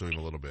nice to him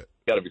a little bit.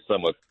 Got to be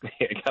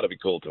got to be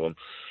cool to him.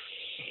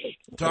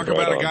 Talk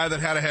about a guy that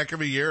had a heck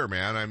of a year,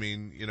 man. I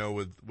mean,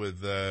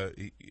 with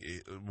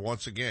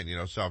once again,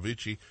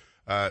 Salvucci,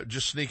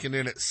 just sneaking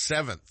in at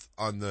 7th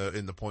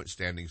in the point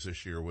standings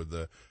this year with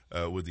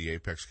the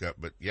Apex Cup.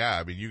 But yeah,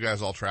 I mean, you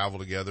guys all travel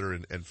together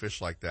and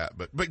fish like that.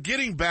 But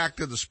getting back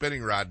to the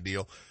spinning rod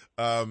deal,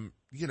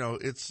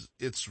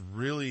 it's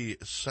really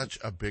such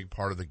a big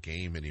part of the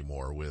game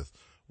anymore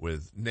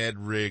with Ned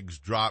rigs,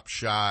 drop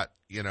shot,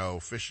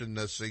 fishing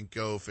the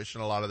Cinco,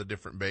 fishing a lot of the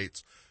different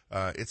baits.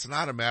 It's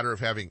not a matter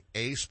of having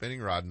a spinning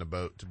rod in the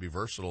boat to be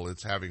versatile.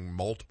 It's having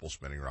multiple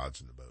spinning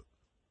rods in the boat.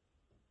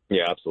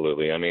 Yeah,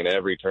 absolutely. I mean,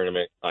 every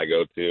tournament I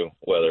go to,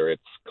 whether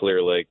it's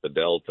Clear Lake, the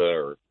Delta,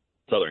 or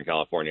Southern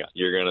California,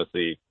 you're going to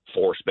see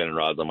 4 spinning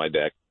rods on my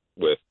deck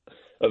with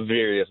a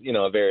various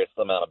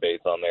amount of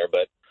baits on there.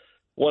 But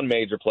one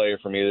major player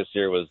for me this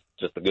year was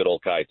just the good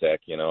old Kitech.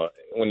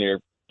 When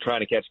you're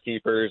trying to catch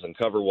keepers and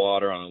cover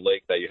water on a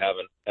lake that you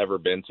haven't ever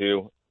been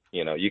to,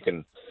 you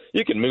can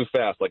move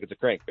fast like it's a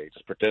crankbait.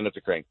 Just pretend it's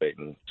a crankbait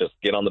and just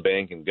get on the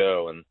bank and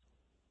go, and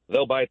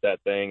they'll bite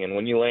that thing. And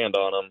when you land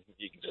on them,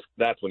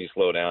 that's when you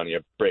slow down. You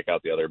break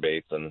out the other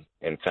baits and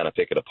kind of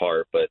pick it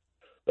apart. But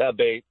that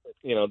bait,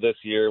 this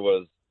year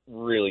was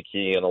really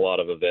key in a lot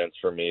of events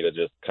for me to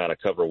just kind of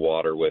cover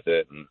water with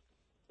it and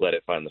let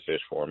it find the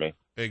fish for me.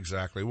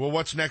 Exactly. Well,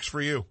 what's next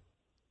for you?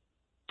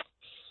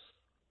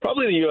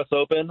 Probably the U.S.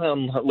 Open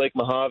on Lake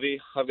Mojave.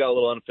 I've got a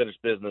little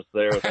unfinished business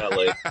there with that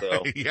lake.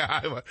 So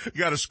yeah, you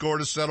got a score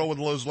to settle with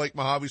those Lake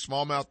Mojave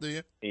smallmouth, do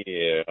you?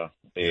 Yeah,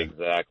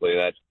 exactly.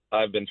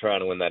 I've been trying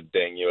to win that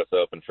dang U.S.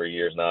 Open for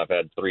years now. I've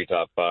had 3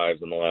 top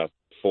 5s in the last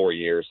 4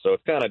 years, so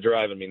it's kind of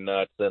driving me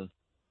nuts. And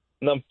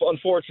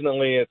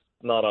unfortunately, it's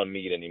not on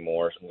meat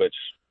anymore, which,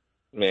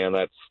 man,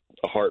 that's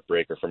a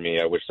heartbreaker for me.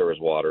 I wish there was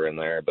water in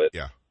there, but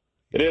yeah.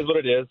 It is what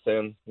it is,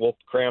 and we'll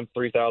cram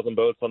 3,000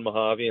 boats on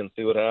Mojave and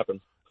see what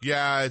happens.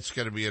 Yeah, it's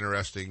going to be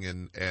interesting,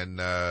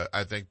 and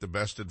I think the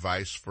best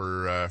advice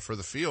for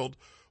the field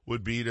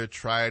would be to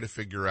try to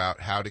figure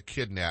out how to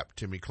kidnap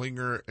Timmy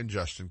Klinger and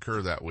Justin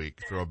Kerr that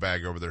week, throw a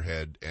bag over their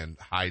head, and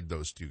hide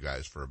those 2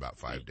 guys for about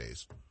 5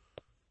 days.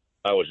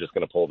 I was just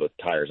going to pull the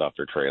tires off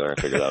their trailer.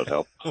 I figured that would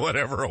help.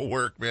 Whatever will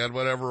work, man.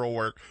 Whatever will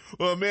work.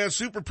 Well, man,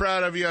 super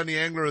proud of you on the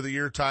Angler of the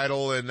Year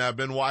title, and I've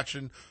been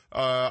watching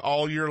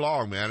all year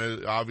long,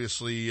 man.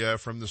 Obviously,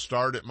 from the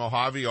start at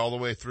Mojave all the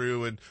way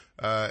through, and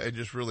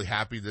just really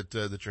happy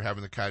that you're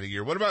having the kind of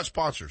year. What about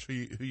sponsors? Who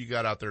you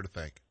got out there to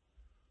thank?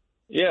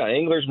 Yeah,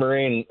 Anglers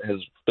Marine has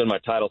been my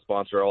title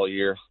sponsor all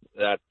year.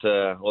 That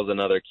was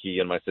another key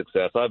in my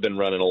success. I've been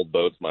running old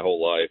boats my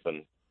whole life,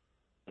 and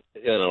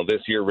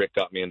this year Rick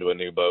got me into a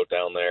new boat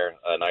down there,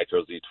 a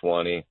Nitro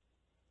Z20,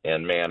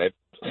 and man,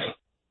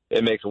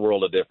 it makes a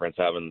world of difference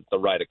having the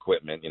right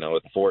equipment,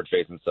 with the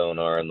forward-facing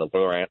sonar and the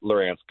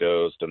Lowrance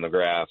Ghost and the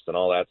graphs and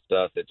all that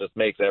stuff. It just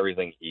makes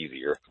everything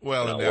easier.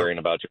 Well, worrying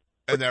about you.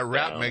 And that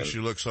wrap makes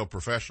you look so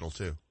professional,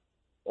 too.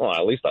 Well,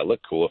 at least I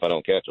look cool if I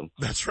don't catch them.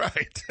 That's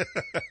right.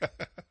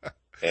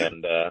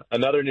 And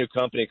another new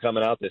company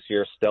coming out this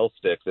year, Stealth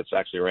Sticks. It's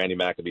actually Randy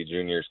McAbee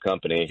Jr.'s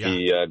company. Yeah.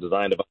 He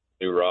designed a bunch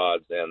of new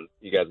rods, and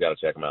you guys got to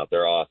check them out.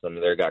 They're awesome.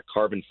 They've got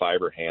carbon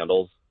fiber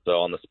handles. So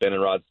on the spinning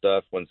rod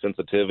stuff, when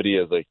sensitivity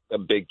is a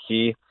big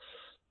key,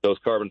 those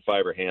carbon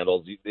fiber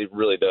handles, it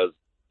really does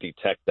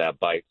detect that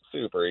bite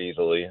super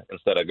easily.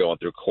 Instead of going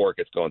through cork,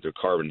 it's going through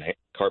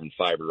carbon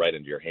fiber right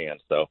into your hand.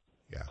 So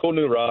cool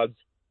new rods.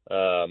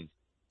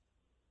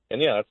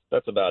 And yeah,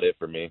 that's about it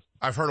for me.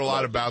 I've heard a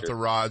lot about the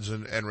rods,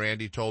 and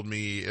Randy told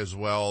me as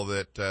well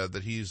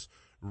that he's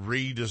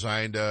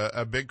redesigned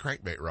a big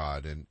crankbait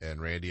rod.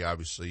 And Randy,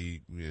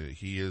 obviously,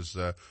 he is,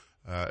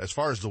 as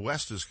far as the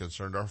West is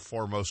concerned, our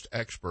foremost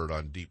expert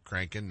on deep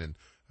cranking.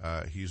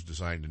 And he's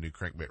designed a new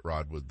crankbait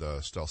rod with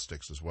Stealth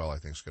Sticks as well. I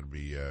think it's going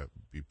to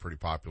be pretty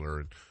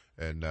popular.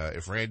 And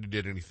if Randy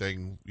did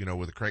anything,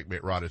 with a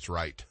crankbait rod, it's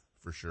right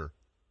for sure.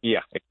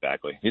 Yeah,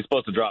 exactly. He's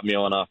supposed to drop me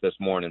one off this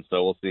morning,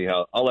 so we'll see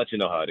I'll let you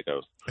know how it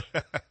goes.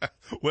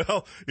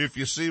 Well, if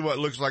you see what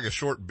looks like a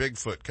short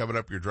Bigfoot coming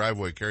up your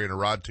driveway carrying a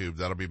rod tube,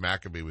 that'll be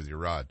McAbee with your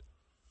rod.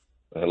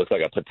 It looks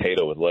like a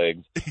potato with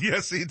legs.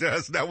 Yes, he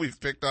does. Now we've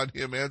picked on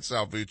him and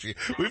Salvucci.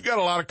 We've got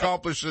a lot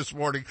accomplished this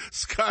morning.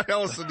 Scott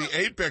Hellesen, the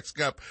Apex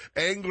Cup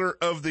Angler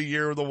of the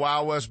Year, the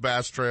Wild West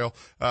Bass Trail,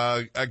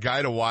 a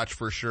guy to watch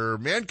for sure.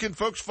 Man, can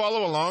folks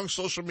follow along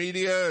social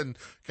media and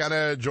kind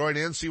of join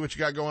in, see what you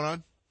got going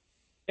on?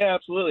 Yeah,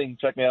 absolutely. You can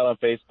check me out on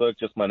Facebook,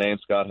 just my name,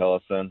 Scott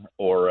Hellesen,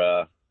 or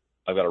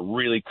I've got a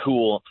really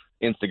cool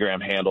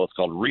Instagram handle. It's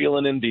called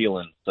Reelin' and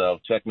Dealin'. So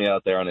check me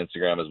out there on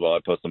Instagram as well. I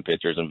post some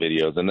pictures and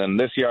videos. And then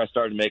this year I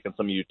started making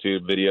some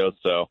YouTube videos,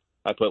 so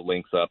I put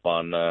links up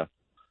on the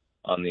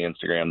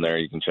Instagram there.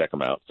 You can check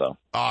them out. So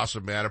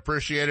awesome, man.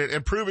 Appreciate it.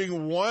 And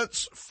proving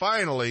once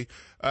finally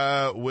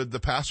with the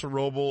Paso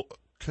Robles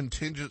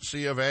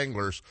contingency of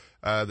anglers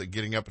that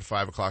getting up at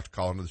 5 o'clock to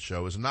call into the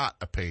show is not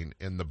a pain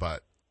in the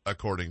butt,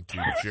 according to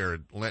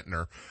Jared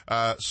Lintner.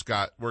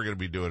 Scott, we're going to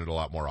be doing it a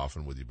lot more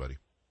often with you, buddy.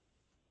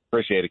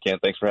 Appreciate it, Kent.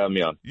 Thanks for having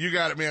me on. You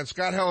got it, man.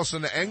 Scott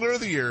Hellesen, the Angler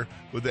of the Year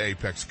with the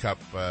Apex Cup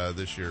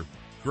this year.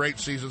 Great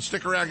season.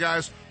 Stick around,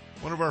 guys.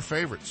 One of our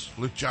favorites.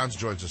 Luke Johns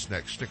joins us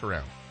next. Stick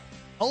around.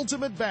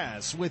 Ultimate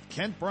Bass with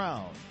Kent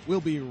Brown.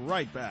 We'll be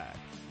right back.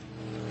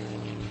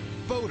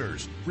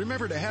 Boaters,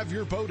 remember to have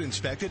your boat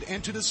inspected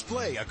and to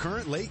display a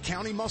current Lake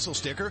County mussel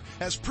sticker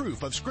as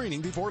proof of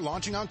screening before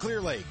launching on Clear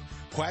Lake.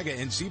 Quagga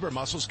and zebra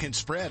mussels can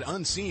spread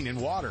unseen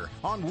in water,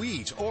 on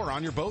weeds, or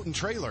on your boat and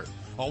trailer.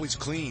 Always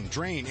clean,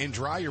 drain, and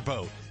dry your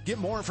boat. Get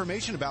more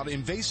information about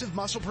invasive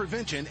mussel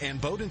prevention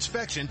and boat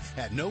inspection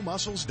at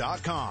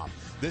nomussels.com.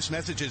 This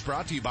message is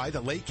brought to you by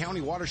the Lake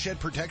County Watershed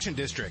Protection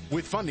District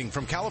with funding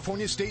from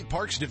California State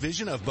Parks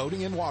Division of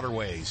Boating and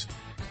Waterways.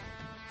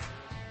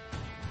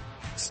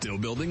 Still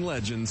building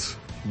legends,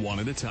 one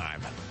at a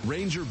time.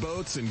 Ranger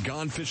Boats and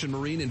Gone Fishing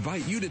Marine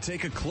invite you to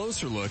take a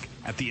closer look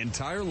at the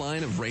entire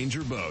line of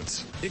Ranger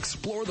boats.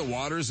 Explore the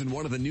waters in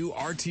one of the new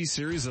RT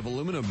series of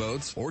aluminum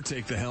boats, or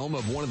take the helm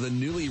of one of the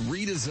newly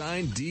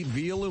redesigned Deep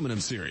V aluminum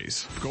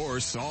series. Of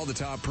course, all the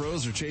top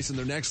pros are chasing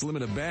their next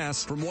limit of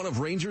bass from one of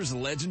Ranger's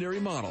legendary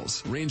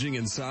models, ranging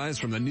in size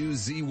from the new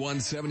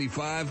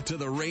Z175 to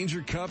the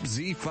Ranger Cup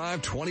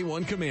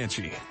Z521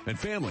 Comanche. And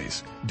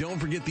families, don't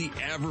forget the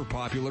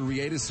ever-popular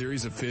Rieta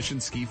series of fish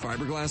and ski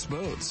fiberglass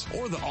boats,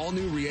 or the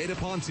all-new Rieta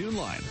pontoon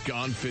line,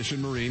 Gone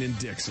Fishing Marine in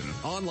Dixon.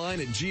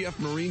 Online at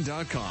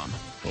gfmarine.com,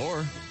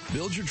 or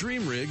build your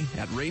dream rig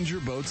at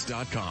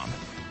rangerboats.com.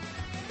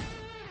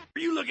 Are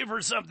you looking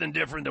for something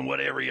different than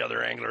what every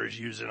other angler is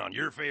using on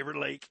your favorite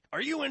lake?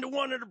 Are you into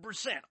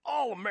 100%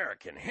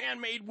 all-American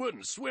handmade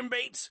wooden swim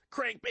baits,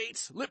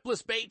 crankbaits,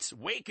 lipless baits,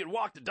 wake and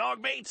walk the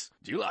dog baits?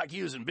 Do you like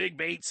using big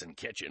baits and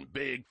catching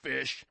big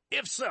fish?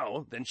 If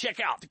so, then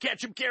check out the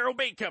Ketchup Carroll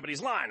Bait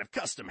Company's line of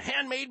custom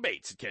handmade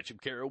baits at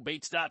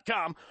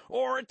ketchupcarrollbaits.com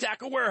or at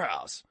Tackle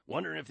Warehouse.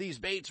 Wondering if these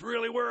baits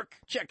really work?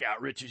 Check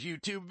out Rich's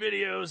YouTube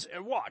videos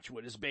and watch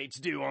what his baits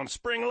do on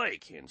Spring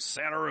Lake in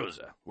Santa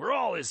Rosa, where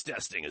all his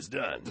testing is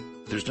done.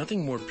 There's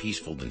nothing more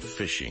peaceful than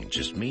fishing.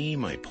 Just me,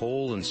 my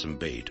pole, and some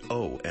bait.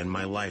 Oh, and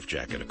my life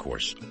jacket, of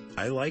course.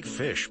 I like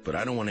fish, but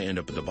I don't want to end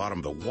up at the bottom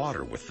of the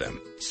water with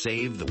them.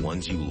 Save the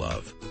ones you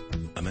love.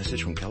 A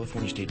message from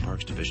California State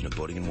Parks Division of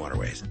Boating and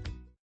Waterways.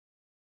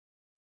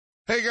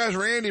 Hey guys,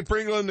 Randy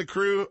Pringle and the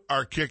crew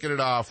are kicking it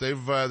off.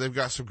 They've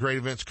got some great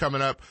events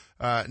coming up.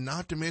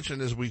 Not to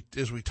mention, as we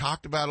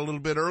talked about a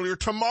little bit earlier,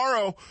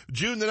 tomorrow,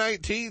 June the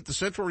 19th, the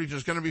Central Region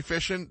is going to be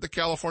fishing the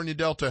California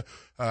Delta,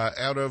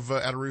 out of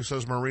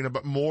Russo's Marina.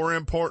 But more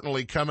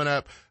importantly, coming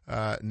up,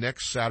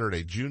 next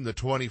Saturday, June the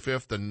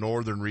 25th, the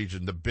Northern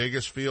Region, the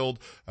biggest field,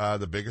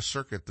 the biggest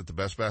circuit that the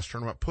Best Bass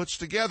Tournament puts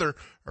together,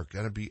 are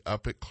going to be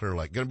up at Clear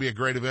Lake. Going to be a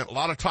great event. A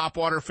lot of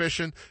topwater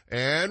fishing.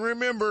 And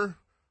remember,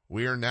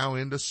 we are now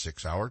into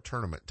 6-hour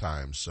tournament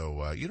time.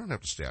 So, you don't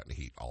have to stay out in the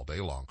heat all day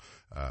long.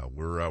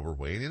 We're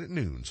weighing in at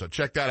noon. So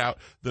check that out.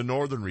 The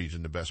Northern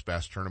Region, the best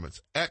bass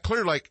tournaments at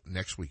Clear Lake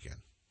next weekend.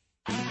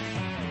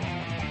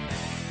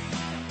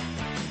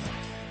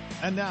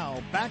 And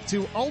now back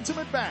to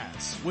Ultimate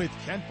Bass with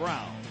Kent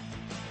Brown.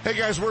 Hey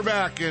guys, we're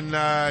back, and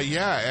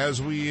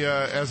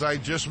as I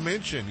just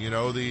mentioned,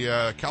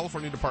 the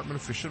California Department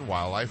of Fish and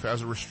Wildlife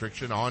has a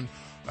restriction on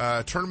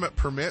tournament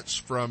permits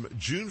from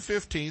June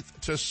 15th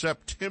to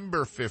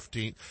September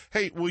 15th.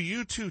 Hey, will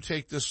you two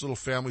take this little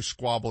family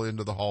squabble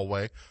into the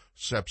hallway?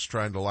 Sep's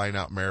trying to line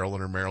out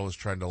Marilyn, or Marilyn's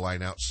trying to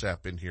line out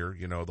Sep in here,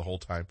 the whole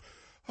time.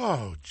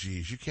 Oh,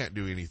 geez, you can't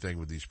do anything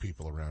with these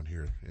people around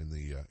here in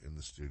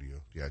the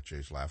studio. Yeah,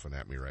 Jay's laughing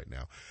at me right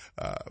now.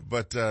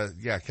 But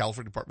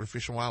California Department of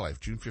Fish and Wildlife,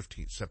 June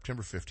 15th,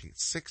 September 15th,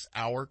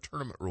 6-hour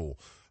tournament rule.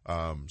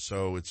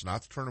 So it's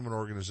not the tournament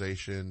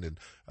organization. And,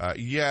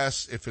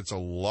 yes, if it's a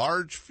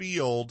large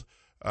field,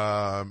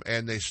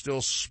 and they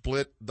still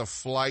split the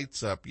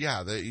flights up,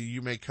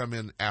 you may come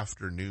in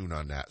afternoon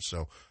on that.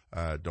 So,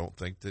 don't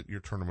think that your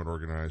tournament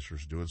organizer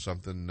is doing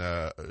something,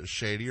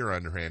 shady or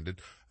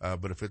underhanded.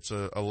 But if it's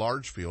a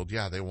large field,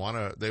 they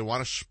want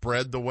to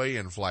spread the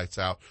weigh-in flights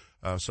out,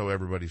 so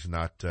everybody's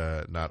not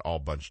all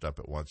bunched up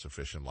at once of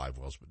fishing live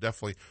wells. But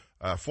definitely,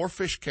 for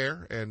fish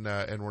care, and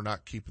we're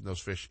not keeping those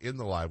fish in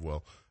the live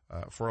well,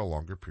 for a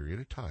longer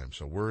period of time.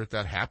 So we're at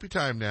that happy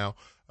time now,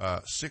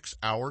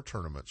 6-hour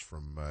tournaments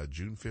from,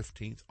 June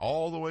 15th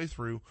all the way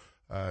through,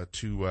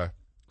 to,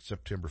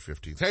 September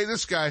 15th. Hey,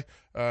 this guy,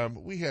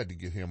 we had to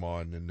get him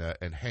on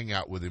and hang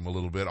out with him a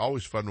little bit.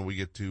 Always fun when we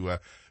get to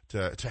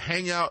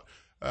hang out,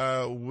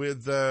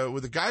 with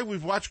a guy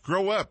we've watched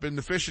grow up in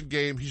the fishing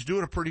game. He's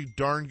doing a pretty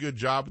darn good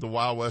job at the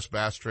Wild West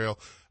Bass Trail.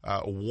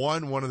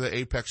 Won one of the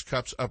Apex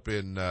Cups up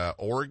in,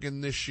 Oregon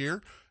this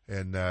year,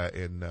 and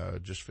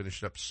just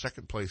finished up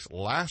second place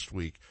last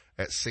week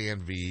at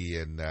San V,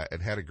 and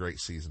had a great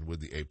season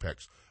with the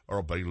Apex.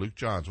 Our buddy Luke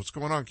Johns. What's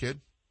going on,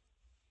 kid?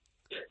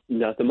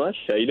 Nothing much.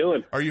 How you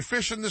doing? Are you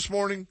fishing this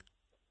morning?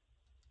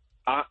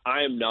 I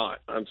am not.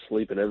 I'm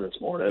sleeping in this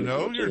morning.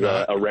 No, which you're is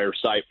not. A rare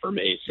sight for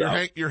me.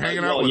 So. You're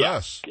hanging out with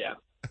us. Yeah,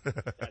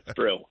 that's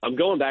true. I'm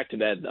going back to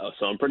bed though,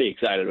 so I'm pretty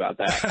excited about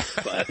that.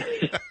 But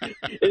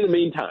in the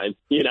meantime,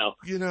 get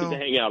to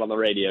hang out on the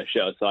radio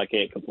show, so I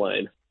can't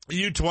complain.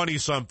 You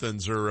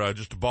 20-somethings are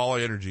just a ball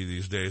of energy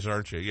these days,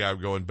 aren't you? Yeah, I'm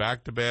going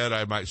back to bed.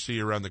 I might see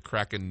you around the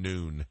crack of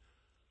noon.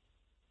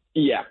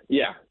 Yeah.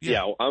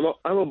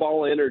 I'm a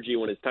ball of energy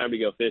when it's time to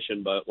go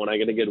fishing, but when I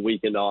get a good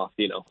weekend off,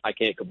 I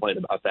can't complain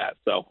about that.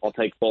 So I'll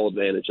take full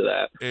advantage of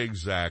that.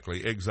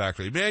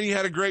 Exactly. Man, you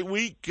had a great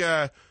week. You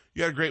had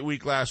a great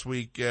week last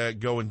week,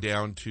 going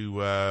down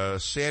to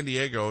San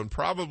Diego, and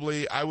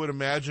probably, I would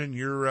imagine,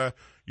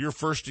 your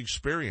first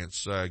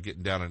experience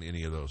getting down on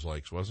any of those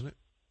lakes, wasn't it?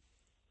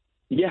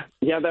 Yeah,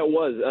 that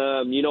was.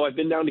 I've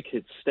been down to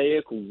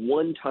Castaic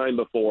one time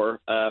before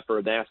for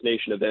a Bass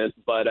Nation event,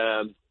 but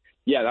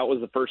that was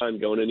the first time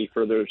going any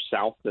further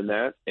south than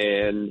that.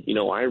 And,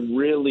 I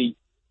really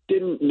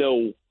didn't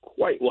know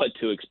quite what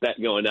to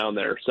expect going down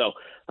there. So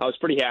I was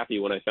pretty happy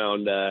when I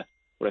found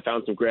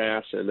some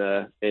grass and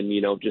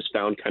just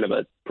found kind of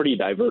a pretty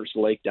diverse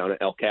lake down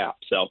at El Cap.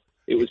 So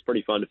it was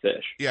pretty fun to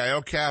fish. Yeah,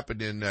 El Cap,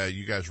 and then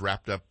you guys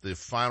wrapped up the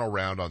final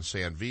round on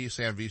San V.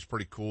 San V's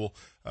pretty cool.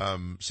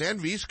 San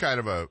V's kind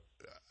of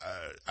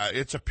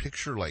it's a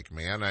picture lake,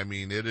 man. I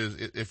mean, it is.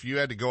 If you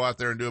had to go out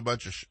there and do a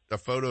bunch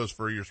of photos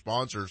for your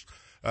sponsors,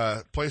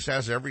 place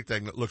has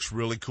everything that looks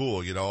really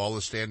cool. All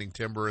the standing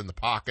timber in the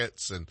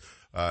pockets and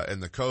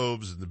the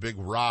coves and the big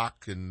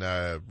rock, and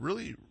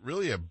really,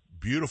 really a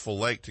beautiful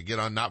lake to get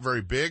on. Not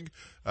very big,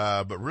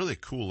 but really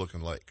cool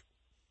looking lake.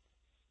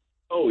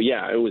 Oh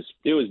yeah, it was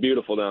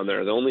beautiful down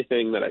there. The only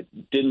thing that I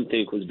didn't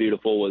think was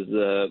beautiful was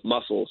the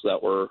mussels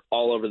that were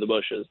all over the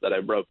bushes that I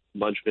broke a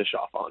bunch of fish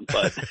off on.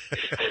 But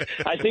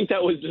I think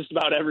that was just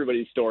about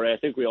everybody's story. I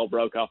think we all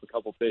broke off a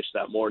couple fish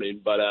that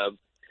morning. But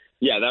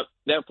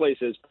that place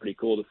is pretty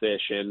cool to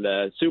fish,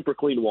 and super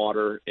clean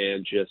water,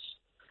 and just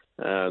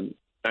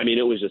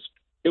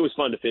it was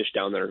fun to fish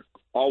down there.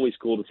 Always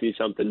cool to see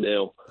something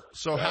new.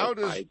 So how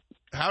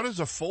does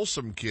a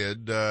Folsom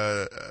kid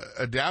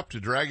adapt to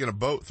dragging a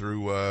boat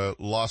through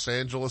Los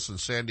Angeles and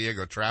San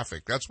Diego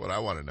traffic? That's what I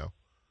want to know.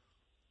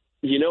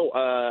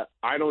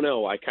 I don't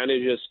know. I kind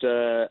of just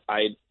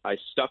I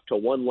stuck to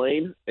one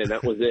lane, and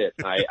that was it.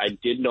 I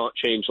did not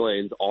change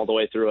lanes all the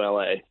way through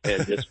L.A.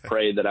 and just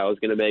prayed that I was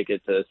going to make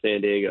it to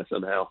San Diego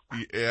somehow.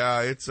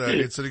 Yeah, it's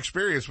an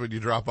experience when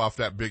you drop off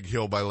that big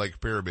hill by Lake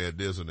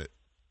Pyramid, isn't it?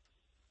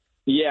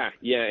 Yeah,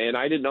 and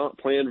I did not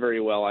plan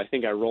very well. I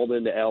think I rolled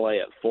into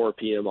LA at 4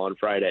 p.m. on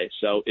Friday,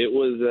 so it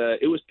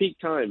was peak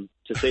time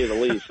to say the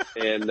least.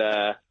 And,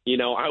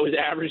 I was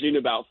averaging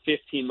about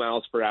 15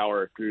 miles per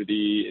hour through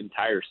the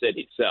entire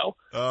city. So,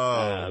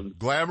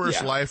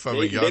 glamorous life of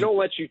a young. They don't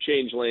let you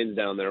change lanes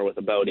down there with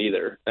a boat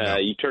either. No.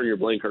 You turn your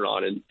blinker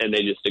on and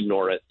they just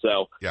ignore it.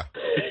 So, yeah.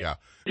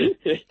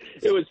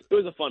 it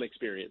was a fun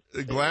experience.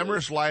 The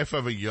glamorous life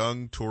of a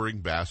young touring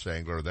bass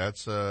angler.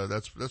 That's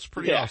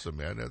pretty awesome,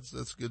 man.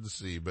 That's good to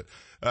see. But,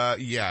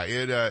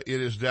 it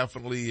is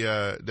definitely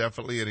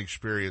an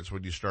experience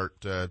when you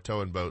start,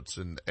 towing boats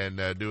and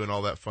doing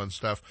all that fun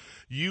stuff.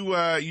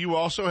 You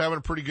also having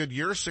a pretty good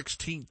year,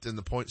 16th in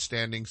the point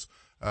standings,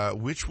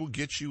 which will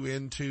get you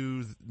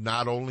into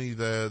not only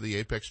the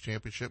Apex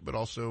Championship, but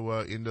also,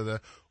 into the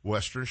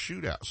Western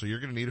Shootout. So you're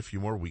going to need a few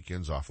more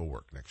weekends off of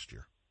work next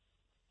year.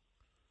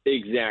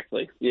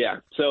 Exactly. Yeah.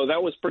 So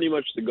that was pretty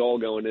much the goal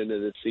going into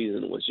this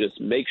season, was just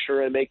make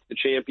sure I make the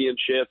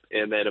championship,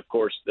 and then of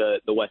course the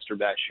Western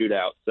Bass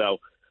Shootout. So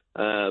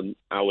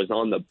I was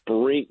on the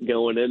brink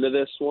going into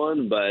this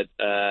one, but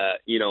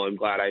I'm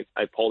glad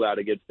I pulled out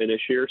a good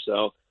finish here.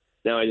 So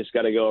now I just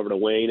got to go over to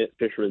Wayne at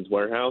Fisherman's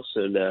Warehouse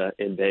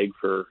and beg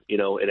for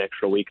an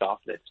extra week off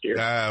next year.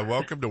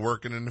 Welcome to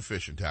working in the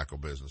fishing tackle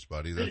business,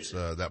 buddy. That's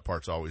that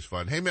part's always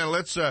fun. Hey man,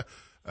 let's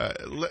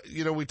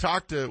we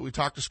talked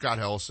to Scott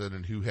Hellesen,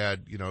 and who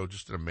had,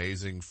 just an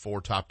amazing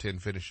 4 top 10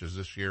 finishes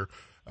this year.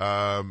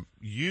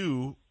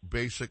 You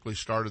basically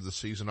started the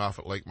season off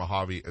at Lake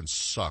Mojave and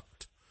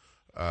sucked.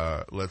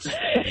 Let's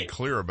be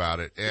clear about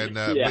it. And,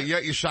 but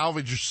yet you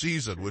salvaged your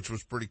season, which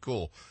was pretty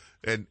cool.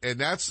 And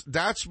that's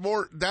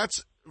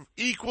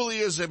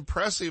equally as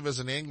impressive as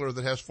an angler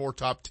that has 4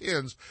 top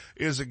 10s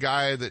is a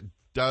guy that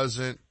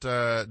doesn't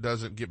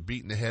get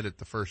beaten in the head at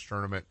the first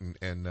tournament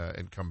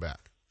and come back.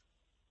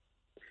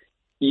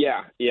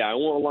 Yeah, I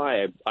won't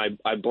lie.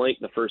 I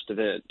blanked the first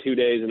event 2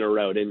 days in a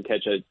row. Didn't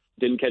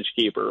catch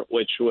keeper,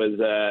 which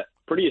was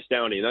pretty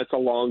astounding. That's a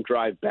long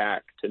drive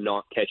back to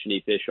not catch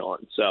any fish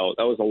on. So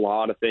that was a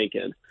lot of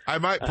thinking. I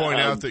might point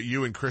out that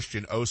you and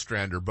Christian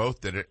Ostrander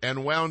both did it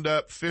and wound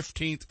up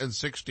 15th and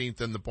 16th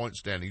in the point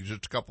standings,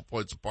 just a couple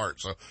points apart.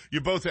 So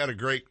you both had a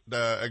great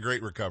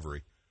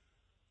recovery.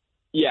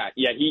 Yeah.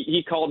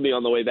 He called me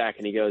on the way back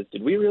and he goes,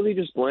 "Did we really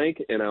just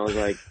blank?" And I was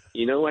like,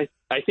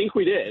 I think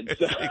we did.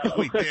 So, I think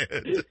we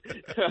did.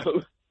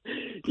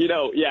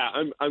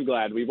 I'm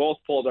glad we both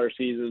pulled our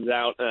seasons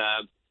out.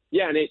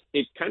 And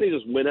it kind of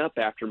just went up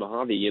after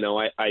Mojave.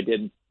 I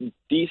did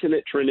decent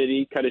at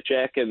Trinity, cut a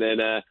check, and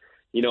then I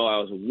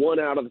was 1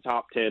 out of the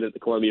top 10 at the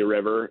Columbia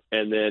River,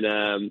 and then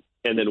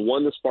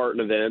won the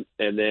Spartan event,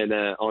 and then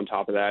on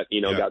top of that,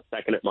 got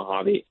second at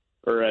Mojave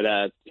or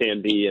at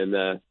San V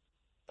and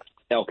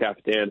El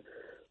Capitan.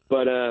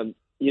 But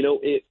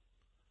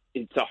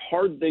it's a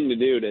hard thing to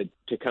do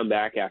to come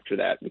back after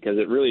that, because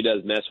it really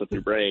does mess with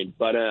your brain.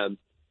 But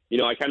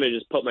I kind of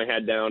just put my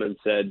head down and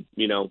said,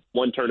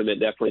 one tournament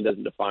definitely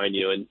doesn't define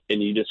you, and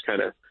you just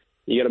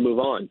you got to move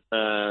on.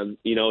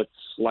 It's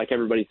like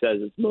everybody says,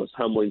 it's the most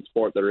humbling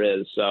sport there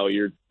is. So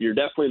you're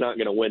definitely not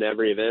going to win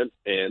every event,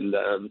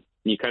 and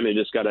you kind of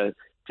just got to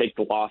take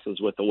the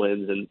losses with the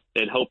wins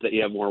and hope that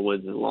you have more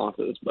wins than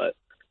losses. But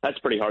that's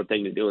a pretty hard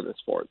thing to do in this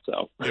sport.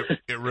 So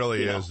it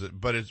really is,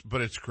 but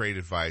it's great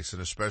advice.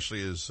 And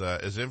especially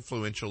as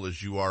influential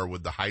as you are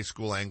with the high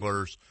school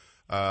anglers,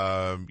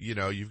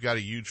 you've got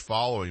a huge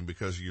following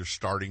because you're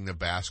starting the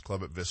Bass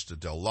Club at Vista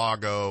del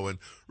Lago and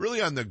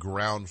really on the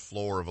ground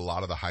floor of a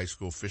lot of the high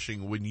school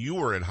fishing. When you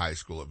were in high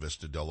school at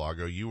Vista del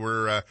Lago, you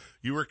were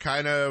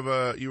kind of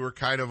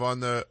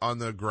on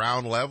the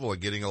ground level of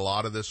getting a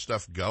lot of this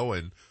stuff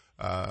going.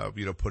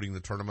 Putting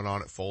the tournament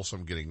on at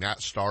Folsom, getting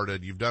that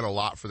started. You've done a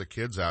lot for the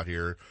kids out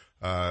here,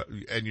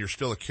 and you're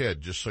still a kid,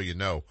 just so you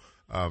know.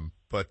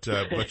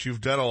 But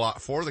you've done a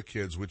lot for the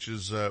kids, which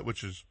is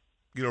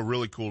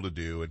really cool to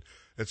do. And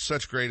it's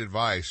such great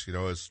advice,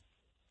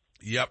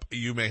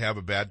 you may have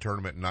a bad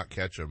tournament and not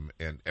catch them.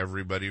 And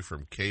everybody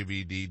from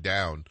KVD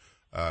down,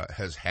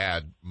 has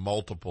had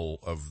multiple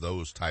of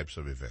those types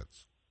of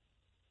events.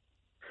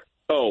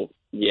 Oh,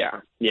 yeah.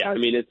 I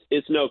mean,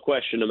 it's no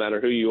question, no matter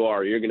who you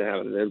are, you're going to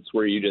have events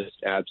where you just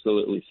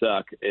absolutely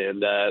suck.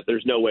 And,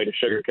 there's no way to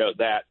sugarcoat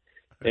that.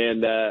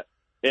 And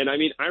I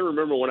mean, I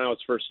remember when I was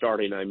first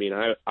starting, I mean,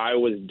 I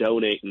was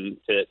donating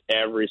to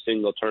every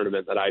single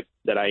tournament that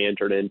I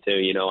entered into.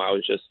 I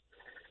was just,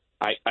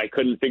 I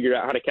couldn't figure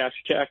out how to cash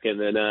a check. And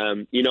then,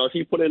 if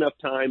you put enough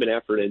time and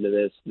effort into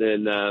this,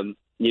 then,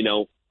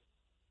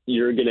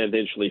 you're going to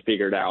eventually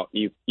figure it out.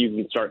 You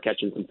can start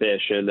catching some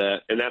fish, and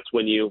that's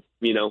when you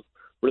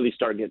really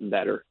start getting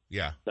better.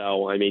 Yeah.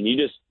 So, I mean,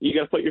 you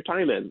got to put your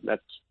time in.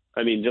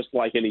 Just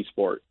like any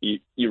sport,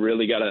 you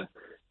really got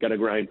to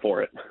grind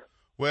for it.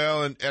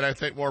 Well, and I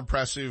think more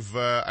impressive,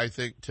 I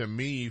think to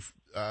me,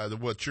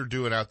 what you're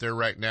doing out there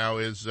right now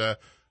is,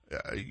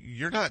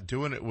 you're not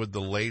doing it with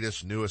the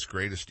latest, newest,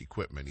 greatest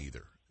equipment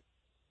either.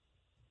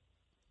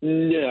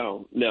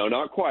 No,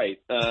 not quite.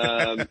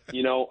 I've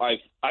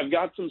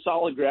got some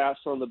solid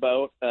graphs on the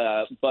boat,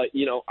 but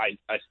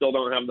I still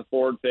don't have the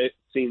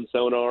forward-facing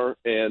sonar,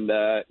 and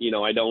I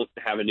don't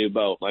have a new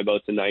boat. My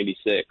boat's a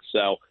 96,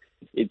 so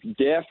it's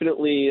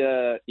definitely,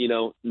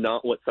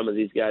 not what some of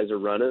these guys are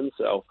running.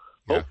 So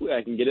hopefully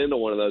I can get into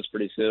one of those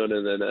pretty soon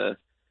and then,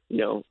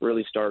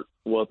 really start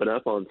whooping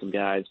up on some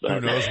guys. But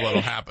who knows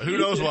what'll happen? Who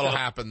knows what'll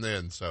happen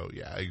then? So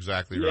yeah,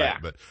 exactly right.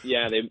 But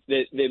yeah,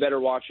 they better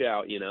watch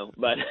out,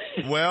 But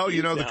well,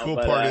 the cool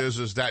part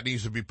is that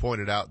needs to be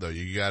pointed out though.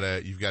 You've got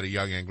a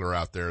young angler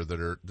out there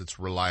that's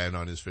relying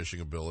on his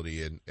fishing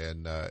ability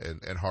and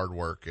hard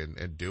work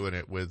and doing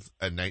it with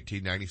a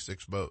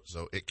 1996 boat.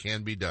 So it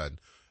can be done.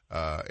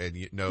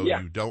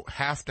 You don't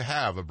have to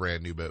have a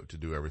brand new boat to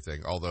do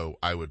everything. Although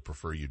I would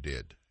prefer you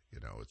did.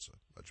 It's a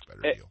much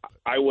better deal.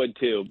 I would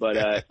too, but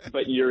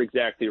you're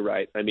exactly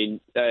right. I mean,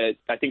 I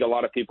think a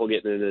lot of people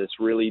getting into this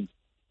really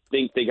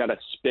think they got to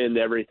spend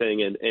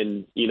everything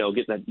and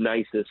get the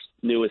nicest,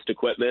 newest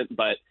equipment.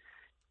 But,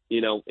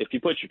 if you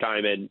put your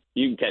time in,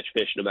 you can catch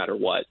fish no matter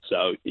what.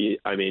 So,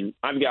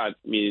 I've got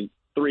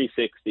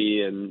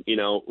 360 and,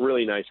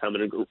 really nice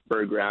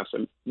Humminbird graphs.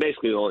 And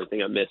basically the only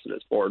thing I'm missing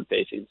is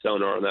forward-facing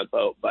sonar on that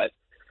boat. But,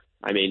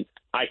 I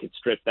could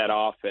strip that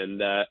off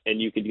and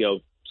you could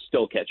go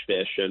still catch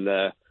fish.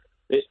 And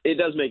it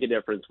does make a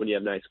difference when you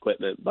have nice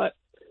equipment. But,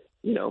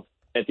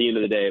 at the end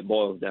of the day, it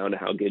boils down to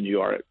how good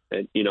you are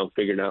at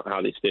figuring out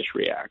how these fish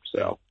react.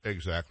 So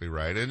exactly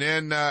right. And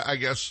then I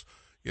guess,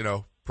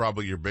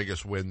 probably your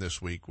biggest win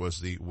this week was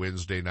the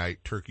Wednesday night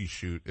turkey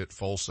shoot at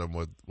Folsom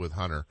with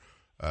Hunter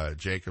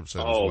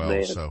Jacobson as well.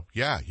 Man. So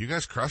yeah, you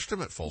guys crushed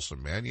him at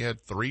Folsom, man. You had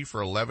 3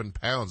 for 11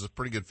 pounds. That's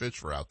pretty good fish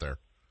for out there.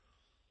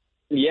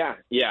 Yeah.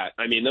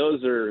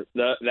 Those are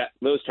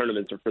those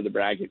tournaments are for the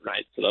bragging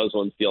rights, so those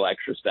ones feel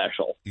extra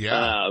special.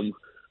 Yeah.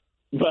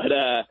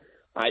 The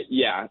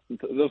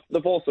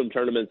Folsom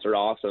tournaments are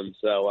awesome.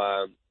 So,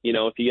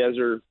 if you guys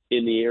are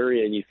in the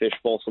area and you fish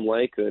Folsom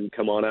Lake, then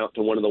come on out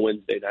to one of the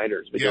Wednesday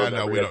nighters. We don't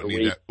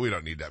need that. We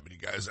don't need that many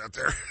guys out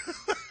there.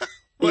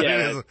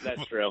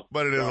 That's true.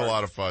 But it is a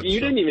lot of fun. You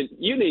didn't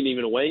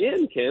even weigh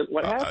in, Kent.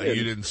 What happened?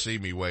 You didn't see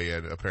me weigh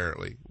in,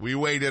 apparently. We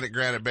weighed in at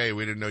Granite Bay.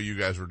 We didn't know you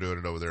guys were doing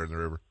it over there in the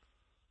river.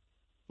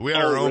 We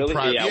had our own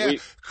private. Yeah,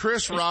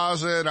 Chris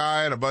Raza and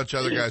I and a bunch of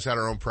other guys had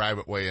our own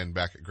private weigh-in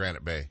back at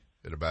Granite Bay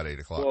at about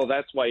 8:00. Well,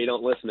 that's why you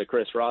don't listen to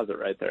Chris Raza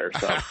right there.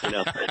 So,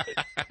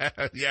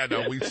 Yeah,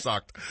 no, we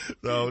sucked.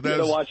 So you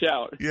gotta watch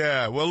out.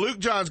 Yeah. Well, Luke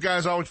Johns,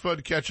 guys, always fun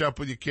to catch up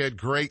with you, kid.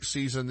 Great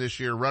season this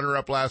year.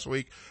 Runner-up last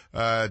week,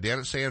 down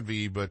at San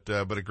V, but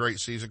a great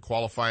season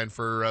qualifying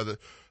for,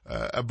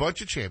 a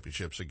bunch of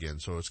championships again.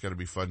 So it's going to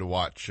be fun to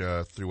watch,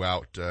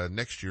 throughout,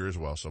 next year as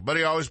well. So,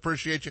 buddy, always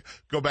appreciate you.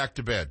 Go back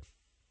to bed.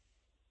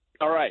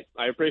 All right.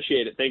 I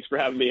appreciate it. Thanks for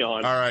having me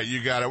on. All right.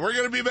 You got it. We're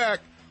going to be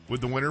back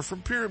with the winner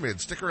from Pyramid.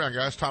 Stick around,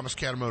 guys. Thomas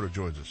Kanemoto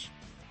joins us.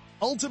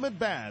 Ultimate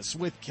Bass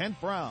with Kent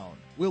Brown.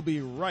 We'll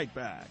be right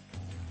back.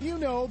 You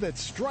know that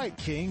Strike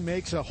King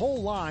makes a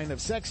whole line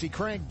of sexy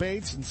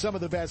crankbaits and some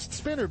of the best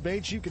spinner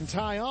baits you can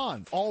tie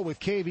on, all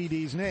with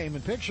KVD's name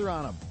and picture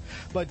on them.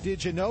 But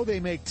did you know they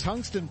make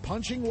tungsten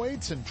punching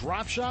weights and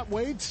drop shot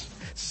weights?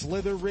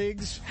 Slither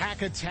rigs,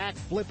 hack attack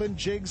flippin'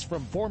 jigs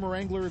from former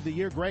Angler of the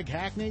Year Greg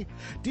Hackney,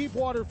 deep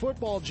water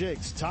football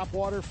jigs, top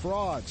water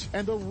frogs,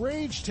 and the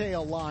Rage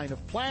Tail line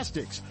of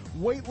plastics,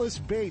 weightless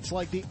baits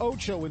like the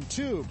Ocho and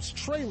tubes,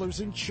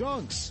 trailers and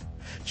chunks.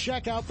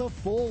 Check out the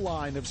full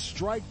line of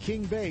Strike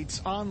King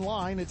baits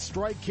online at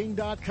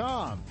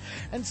StrikeKing.com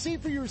and see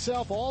for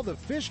yourself all the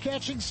fish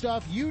catching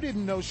stuff you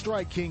didn't know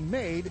Strike King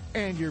made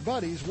and your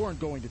buddies weren't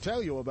going to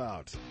tell you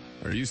about.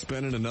 Are you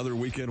spending another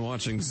weekend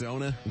watching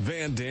Zona,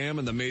 Van Dam,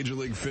 and the Major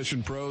League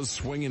Fishing pros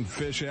swinging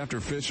fish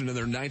after fishing in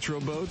their nitro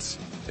boats?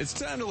 It's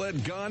time to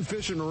let Gone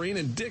Fishing Marine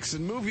and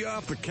Dixon move you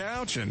off the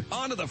couch and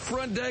onto the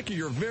front deck of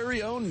your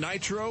very own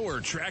nitro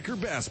or tracker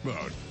bass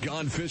boat.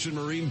 Gone Fishing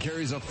Marine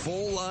carries a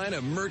full line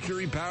of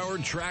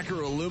mercury-powered tracker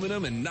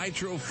aluminum and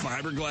nitro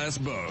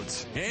fiberglass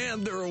boats.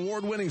 And their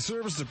award-winning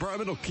service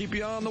department will keep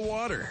you on the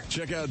water.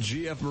 Check out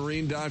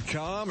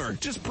gfmarine.com or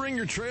just bring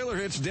your trailer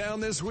hitch down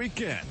this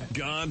weekend.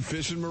 Gone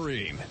Fishing Marine.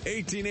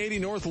 1880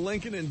 North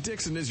Lincoln and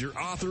Dixon is your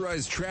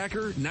authorized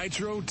tracker,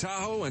 nitro,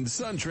 Tahoe, and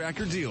Sun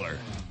Tracker dealer.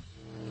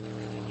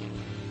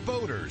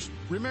 Boaters,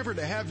 remember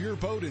to have your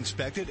boat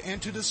inspected and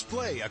to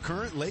display a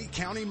current Lake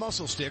County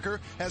mussel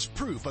sticker as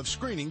proof of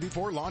screening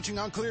before launching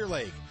on Clear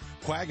Lake.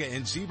 Quagga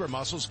and zebra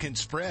mussels can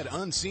spread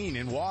unseen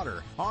in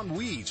water, on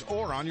weeds,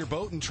 or on your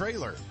boat and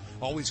trailer.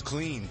 Always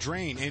clean,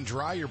 drain, and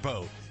dry your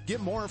boat. Get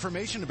more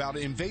information about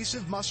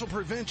invasive mussel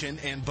prevention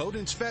and boat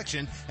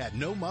inspection at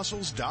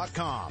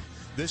nomussels.com.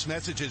 This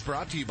message is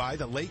brought to you by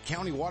the Lake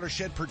County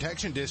Watershed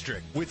Protection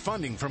District with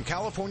funding from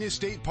California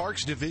State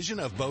Parks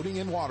Division of Boating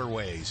and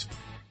Waterways.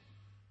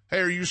 Hey,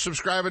 are you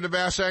subscribing to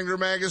Bass Angler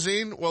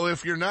Magazine? Well,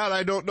 if you're not,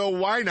 I don't know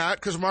why not,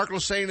 because Mark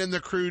Hellesen and the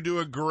crew do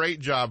a great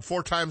job.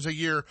 4 times a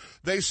year,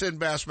 they send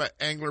Bass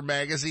Angler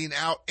Magazine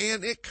out,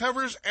 and it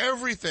covers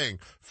everything.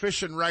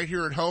 Fishing right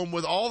here at home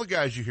with all the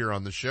guys you hear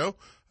on the show.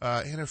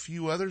 and a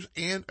few others,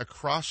 and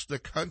across the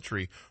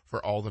country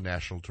for all the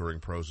national touring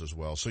pros as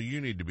well. So you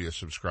need to be a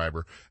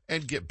subscriber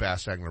and get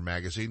Bass Angler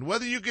Magazine.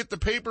 Whether you get the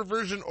paper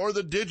version or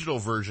the digital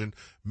version,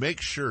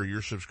 make sure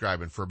you're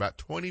subscribing. For about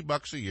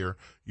 $20 a year,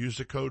 use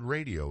the code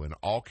RADIO in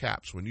all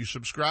caps when you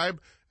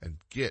subscribe, and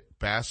get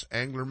Bass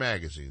Angler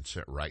Magazine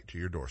sent right to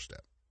your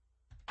doorstep.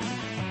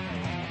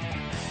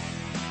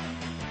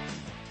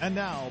 And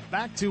now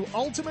back to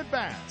Ultimate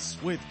Bass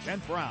with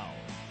Kent Brown.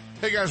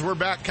 Hey guys, we're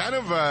back. Kind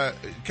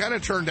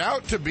of turned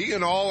out to be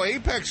an all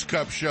Apex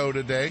Cup show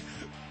today.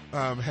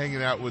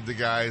 Hanging out with the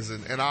guys,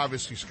 and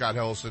obviously Scott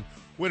Hellesen,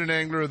 winning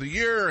Angler of the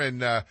Year,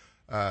 and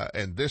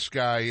this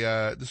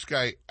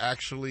guy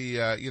actually,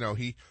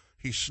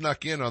 he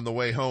snuck in on the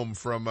way home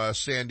from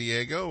San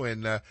Diego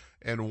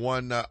and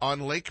won on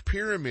Lake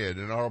Pyramid.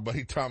 And our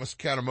buddy Thomas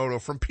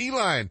Kanemoto from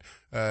P-Line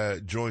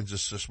joins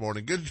us this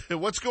morning. Good.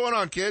 What's going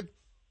on, kid?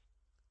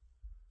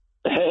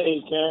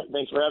 Hey, Kent,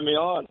 thanks for having me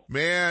on.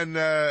 Man,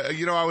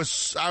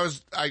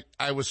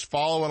 I was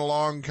following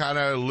along kind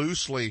of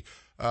loosely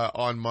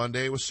on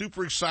Monday. I was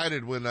super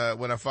excited when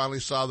I finally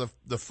saw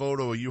the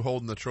photo of you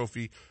holding the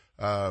trophy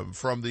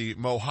from the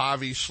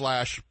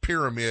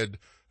Mojave/Pyramid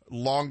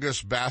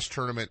longest bass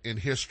tournament in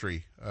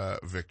history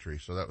victory.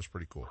 So that was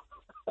pretty cool.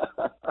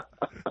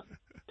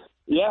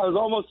 Yeah, it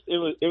was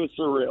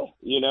surreal,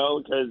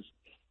 because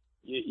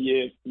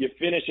you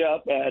finish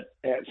up at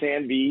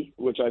San V,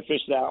 which I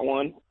fished that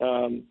one.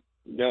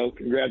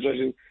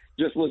 Congratulations.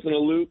 Just listen to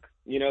Luke.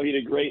 He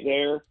did great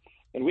there.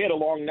 And we had a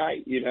long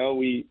night.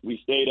 We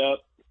stayed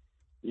up,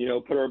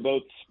 put our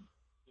boats,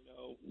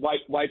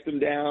 wiped them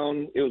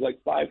down. It was like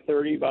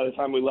 5:30 by the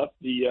time we left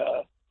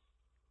the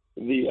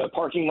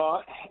parking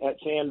lot at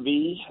San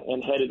V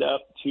and headed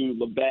up to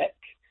Lebec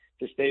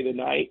to stay the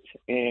night.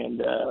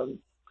 And,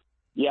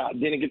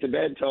 didn't get to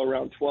bed until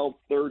around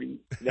 12:30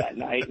 that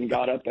night and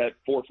got up at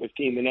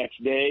 4:15 the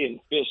next day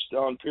and fished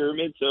on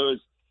Pyramid. So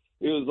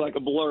it was like a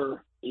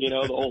blur,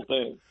 the whole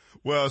thing.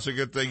 Well, it's a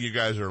good thing you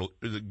guys are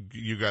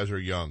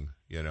young,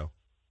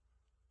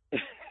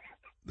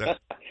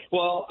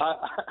 Well,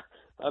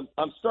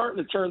 I'm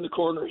starting to turn the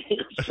corner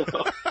here. So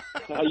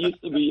I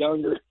used to be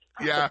younger.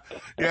 Yeah.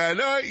 No,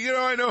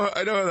 I know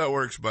how that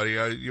works, buddy.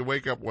 You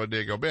wake up one day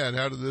and go, man,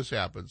 how did this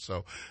happen?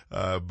 So,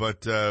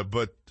 but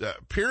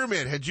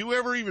Pyramid, had you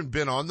ever even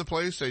been on the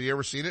place? Had you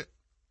ever seen it?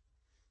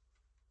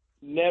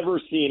 Never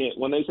seen it.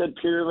 When they said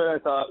Pyramid, I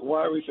thought,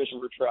 why are we fishing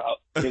for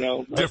trout?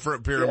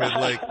 Different Pyramid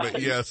Lake,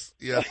 but yes.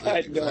 I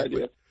had no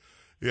idea.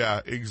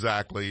 Yeah,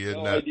 exactly.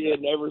 No idea,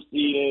 never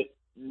seen it.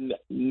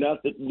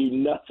 Nothing, knew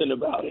nothing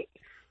about it.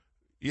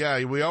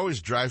 Yeah, we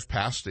always drive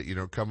past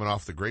it, coming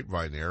off the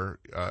Grapevine there,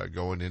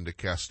 going into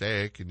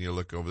Castaic, and you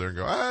look over there and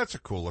go, that's a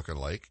cool looking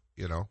lake,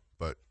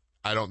 but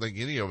I don't think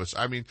any of us,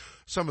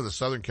 some of the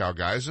Southern Cal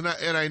guys, and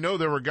I know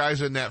there were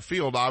guys in that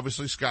field.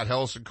 Obviously, Scott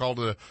Hellesen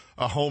called it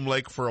a home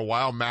lake for a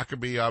while.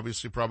 Maccabee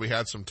obviously probably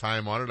had some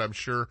time on it. I'm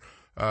sure,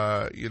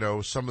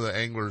 some of the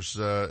anglers,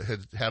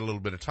 had a little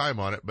bit of time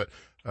on it, but,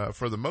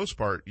 for the most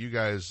part, you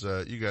guys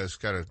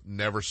kind of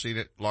never seen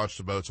it, launched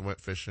the boats and went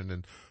fishing,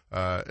 and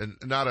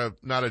not a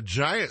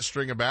giant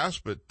string of bass,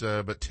 but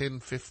 10,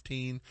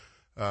 15,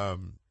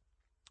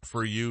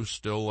 for you,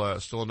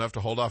 still enough to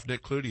hold off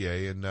Nick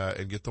Cloutier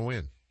and get the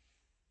win.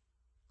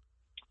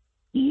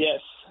 Yes.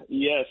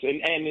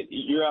 And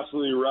you're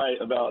absolutely right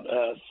about,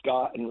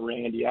 Scott and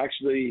Randy. I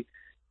actually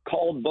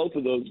called both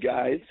of those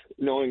guys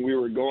knowing we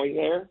were going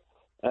there,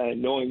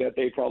 knowing that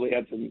they probably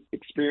had some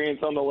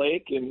experience on the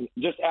lake, and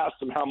just asked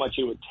them how much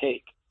it would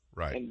take.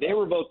 Right. And they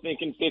were both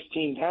thinking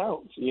 15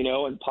 pounds,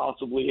 and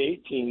possibly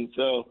 18.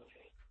 So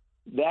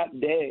that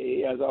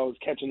day, as I was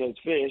catching those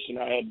fish, and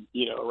I had,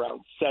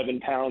 around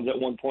 7 pounds at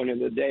one point in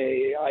the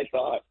day, I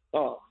thought,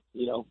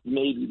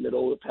 maybe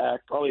middle of the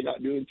pack, probably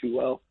not doing too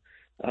well.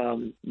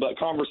 But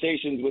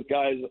conversations with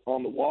guys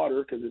on the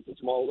water, because it's a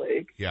small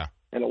lake. Yeah.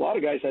 And a lot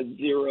of guys had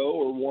 0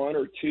 or 1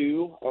 or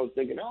 2. I was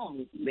thinking,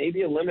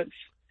 maybe a limit's,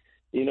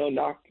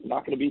 not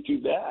going to be too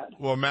bad.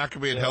 Well,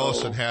 Maccabee and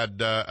Hellesen had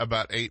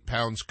about 8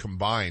 pounds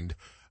combined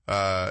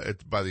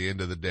by the end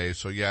of the day.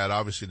 So, yeah, it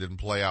obviously didn't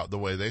play out the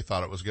way they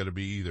thought it was going to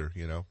be either,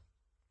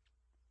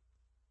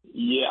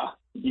 Yeah,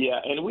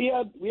 and we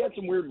had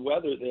some weird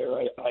weather there,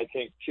 I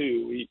think,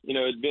 too.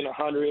 It'd been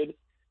 100,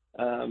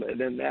 and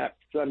then that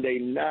Sunday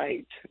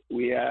night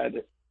we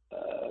had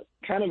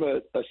kind of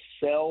a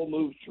cell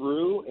move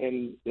through,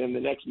 and then the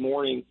next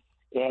morning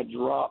it had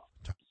dropped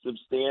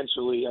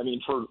substantially,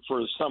 for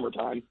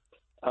summertime,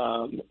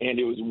 and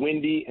it was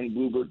windy and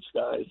bluebird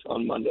skies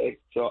on Monday.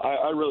 So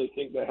I really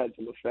think that had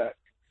some effect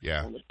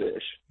on the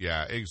fish.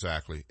 Yeah,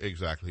 exactly.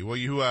 Well,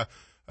 you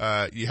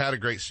had a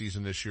great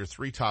season this year,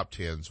 3 top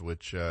 10s,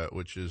 which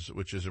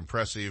is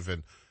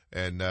impressive,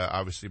 and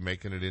obviously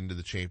making it into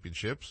the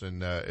championships,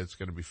 and it's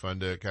going to be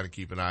fun to kind of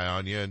keep an eye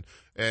on you.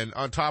 And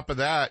on top of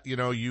that, you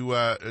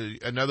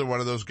another one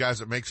of those guys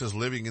that makes his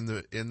living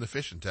in the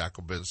fishing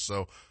tackle business.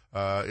 So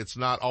it's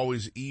not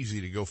always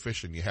easy to go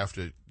fishing.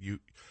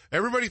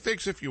 Everybody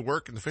thinks if you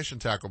work in the fishing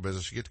tackle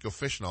business, you get to go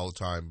fishing all the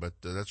time, but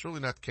that's really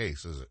not the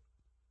case, is it?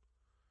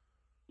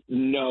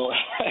 No,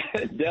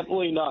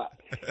 definitely not.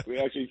 We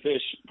actually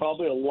fish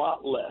probably a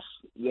lot less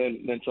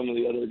than some of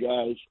the other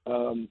guys.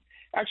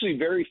 Actually,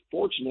 very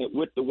fortunate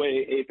with the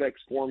way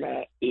Apex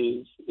format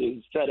is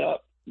set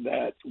up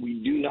that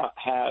we do not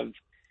have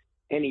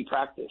any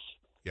practice.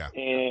 Yeah.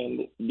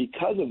 And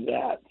because of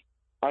that,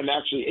 I'm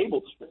actually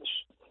able to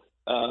fish.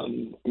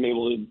 I'm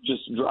able to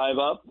just drive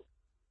up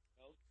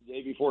the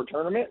day before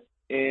tournament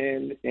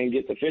and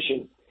get to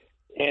fishing.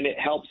 And it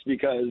helps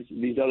because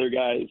these other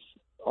guys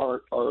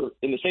are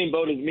in the same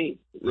boat as me.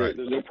 Right.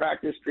 There's no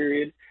practice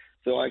period,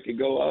 so I could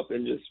go up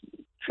and just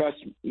trust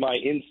my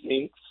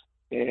instincts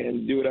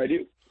and do what I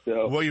do.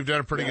 So, well, you've done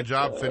a pretty good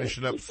job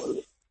finishing up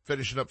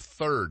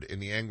third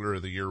in the Angler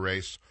of the Year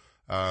race.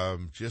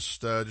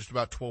 Just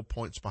about 12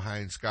 points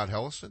behind Scott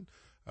Hellesen,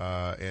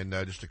 and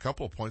just a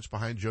couple of points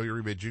behind Joe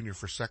Uribe Jr.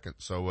 for second.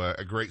 So,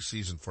 a great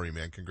season for you,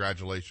 man.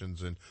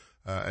 Congratulations. And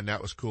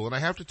that was cool. And I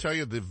have to tell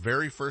you, the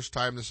very first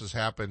time this has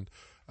happened,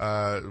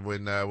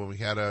 when we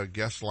had a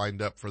guest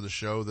lined up for the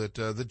show, that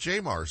the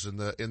J-Mars in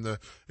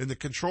the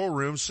control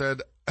room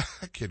said,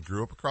 "A kid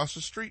grew up across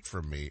the street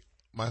from me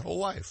my whole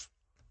life."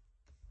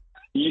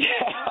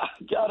 Yeah,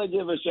 gotta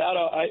give a shout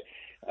out.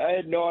 I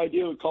had no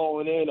idea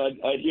calling in.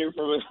 I'd hear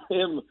from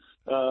him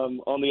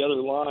on the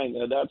other line.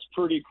 That's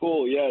pretty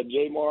cool. Yeah,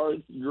 J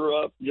Mars grew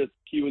up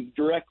he was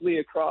directly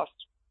across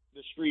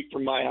the street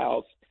from my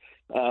house,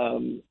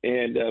 and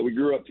we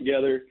grew up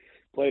together.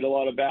 Played a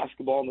lot of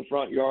basketball in the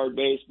front yard,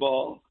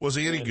 baseball. Was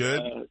he any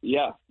good?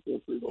 Yeah.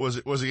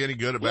 Was he any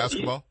good at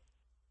basketball?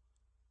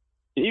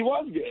 He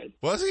was good.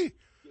 Was he?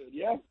 Good,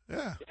 yeah.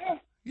 Yeah. Yeah.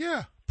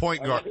 Yeah.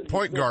 Point guard,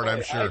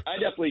 I'm sure. I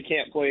definitely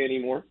can't play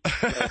anymore.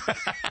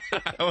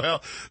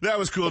 Well, that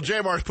was cool.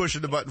 J-Mar's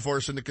pushing the button for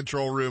us in the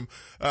control room,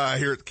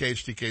 here at the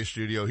KHTK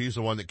studio. He's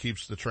the one that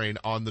keeps the train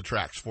on the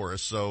tracks for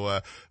us. So,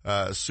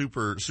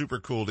 super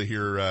cool to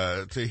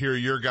hear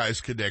your guys'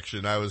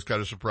 connection. I was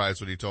kind of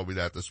surprised when he told me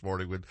that this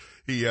morning when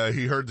he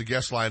heard the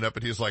guest lineup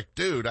and he's like,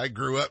 dude, I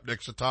grew up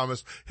next to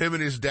Thomas. Him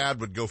and his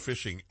dad would go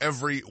fishing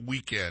every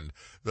weekend.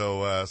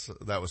 Though, so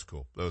that was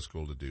cool. That was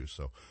cool to do.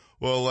 So.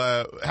 Well,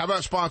 how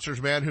about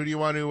sponsors, man? Who do you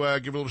want to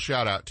give a little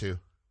shout out to?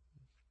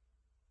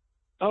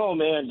 Oh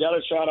man, got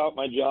to shout out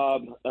my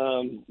job,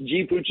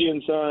 G. Pucci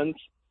and Sons,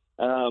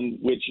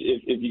 which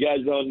if you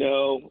guys don't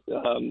know,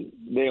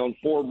 they own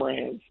 4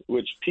 brands.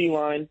 Which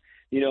P-Line,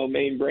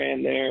 main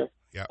brand there.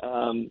 Yeah.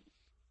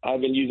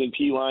 I've been using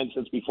P-Line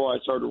since before I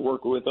started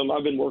working with them.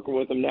 I've been working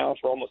with them now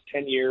for almost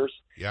 10 years.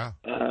 Yeah.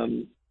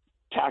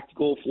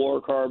 Tactical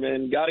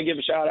fluorocarbon. Got to give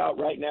a shout out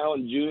right now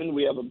in June.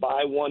 We have a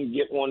buy one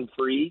get one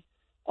free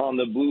on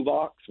the Blue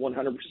Box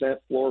 100%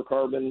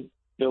 fluorocarbon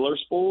filler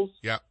spools.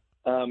 Yeah.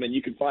 And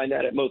you can find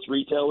that at most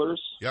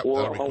retailers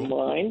or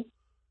online. Cool.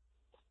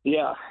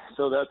 Yeah,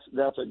 so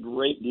that's a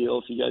great deal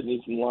if you guys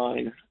need some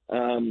line.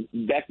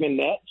 Beckman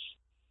nets.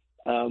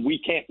 We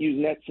can't use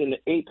nets in the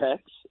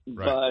Apex,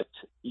 but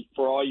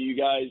for all you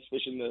guys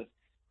fishing the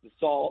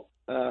salt.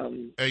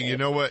 Hey, you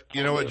know what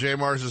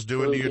J-Mars is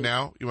doing to you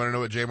now? You want to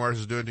know what J-Mars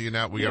is doing to you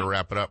now? We got to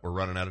wrap it up. We're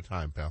running out of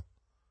time, pal.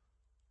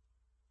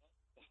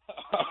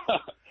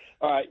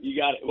 All right, you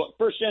got it. Well,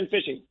 First Gen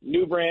Fishing,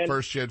 new brand.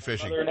 First Gen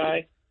Fishing. Mother and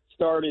I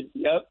started.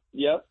 Yep.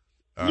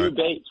 All new right.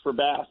 baits for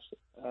bass.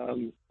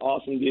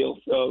 Awesome deal.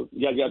 So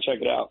you guys got to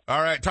check it out.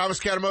 All right, Thomas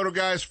Katamoto,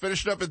 guys,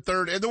 finished up in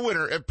third and the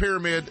winner at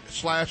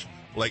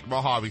Pyramid/Lake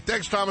Mojave.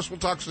 Thanks, Thomas. We'll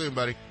talk soon,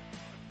 buddy.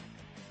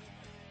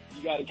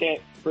 You got it, Kent.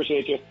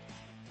 Appreciate you.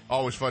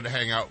 Always fun to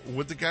hang out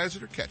with the guys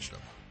that are catching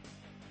them.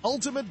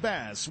 Ultimate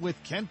Bass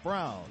with Kent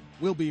Brown.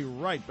 We'll be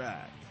right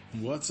back.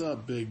 What's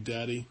up, Big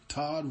Daddy?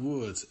 Todd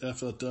Woods,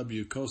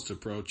 FLW Costa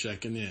Pro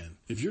checking in.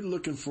 If you're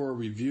looking for a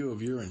review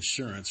of your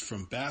insurance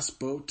from bass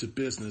boat to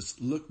business,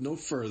 look no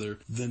further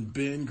than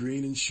Ben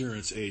Green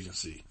Insurance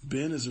Agency.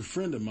 Ben is a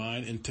friend of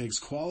mine and takes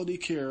quality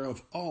care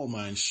of all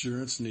my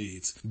insurance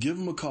needs. Give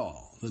him a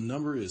call. The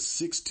number is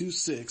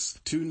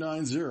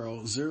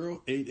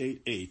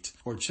 626-290-0888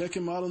 or check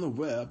him out on the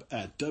web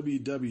at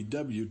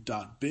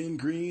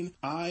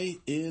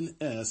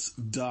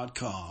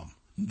www.bengreenins.com.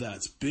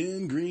 That's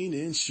Ben Green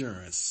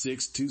Insurance,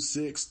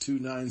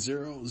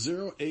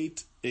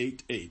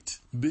 626-290-0888.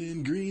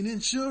 Ben Green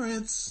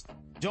Insurance.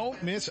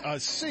 Don't miss a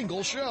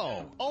single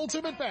show.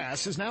 Ultimate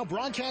Bass is now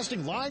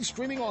broadcasting live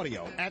streaming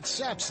audio at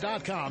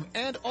seps.com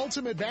and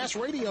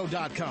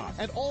ultimatebassradio.com.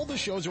 And all the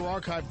shows are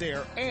archived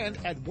there and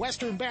at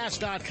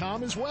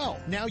westernbass.com as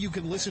well. Now you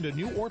can listen to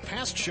new or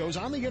past shows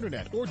on the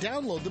internet or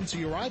download them to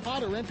your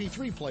iPod or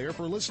MP3 player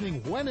for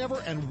listening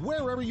whenever and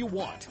wherever you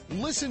want.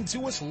 Listen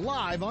to us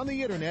live on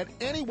the internet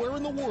anywhere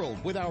in the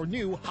world with our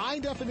new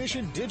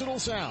high-definition digital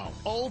sound.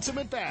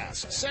 Ultimate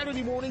Bass,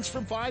 Saturday mornings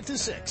from 5 to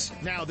 6.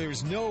 Now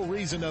there's no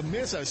reason to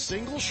miss a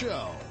single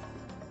show.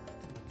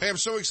 Hey, I'm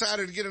so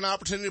excited to get an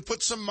opportunity to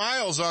put some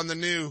miles on the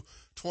new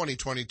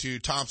 2022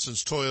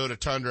 Thompson's Toyota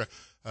Tundra.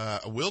 I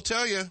will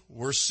tell you,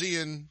 we're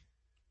seeing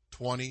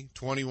 20,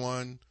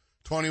 21,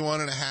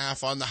 21 and a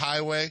half on the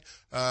highway.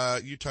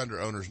 You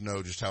Tundra owners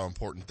know just how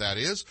important that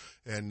is.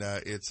 And,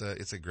 it's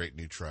a great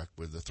new truck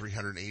with the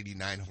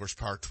 389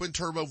 horsepower twin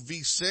turbo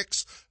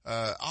V6.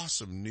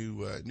 Awesome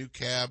new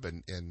cab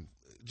and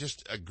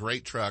just a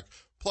great truck.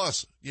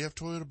 Plus, you have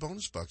Toyota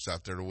bonus bucks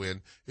out there to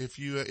win if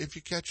you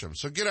catch them.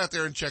 So get out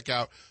there and check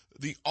out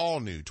the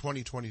all-new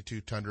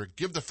 2022 Tundra.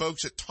 Give the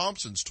folks at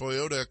Thompson's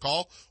Toyota a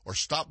call or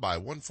stop by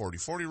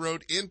 14040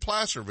 Road in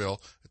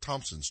Placerville at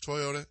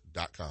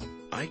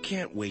thompsonstoyota.com. I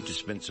can't wait to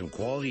spend some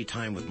quality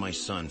time with my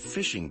son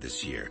fishing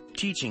this year,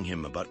 teaching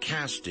him about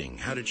casting,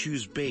 how to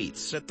choose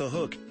baits, set the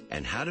hook,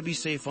 and how to be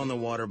safe on the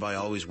water by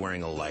always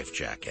wearing a life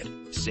jacket.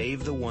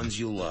 Save the ones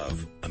you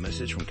love. A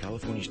message from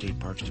California State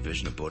Parks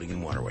Division of Boating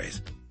and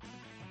Waterways.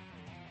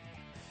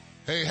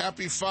 Hey,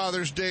 happy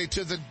Father's Day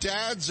to the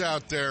dads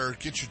out there.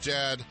 Get your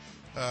dad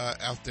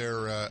out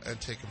there and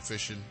take him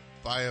fishing.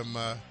 Buy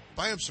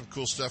him some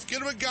cool stuff.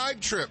 Get him a guide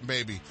trip,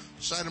 maybe.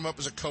 Sign him up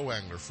as a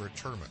co-angler for a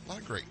tournament. A lot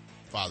of great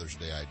Father's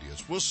Day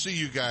ideas. We'll see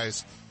you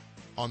guys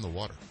on the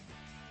water.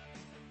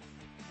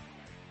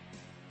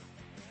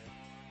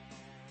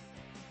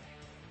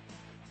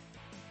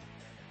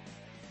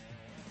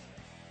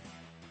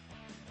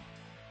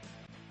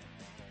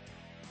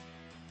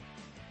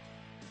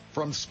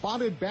 From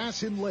spotted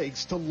bass in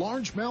lakes to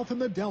largemouth in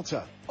the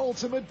Delta,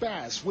 Ultimate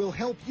Bass will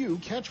help you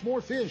catch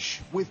more fish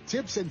with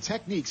tips and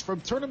techniques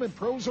from tournament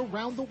pros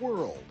around the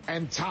world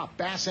and top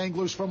bass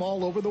anglers from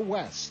all over the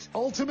West.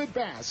 Ultimate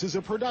Bass is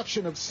a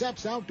production of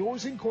Seps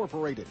Outdoors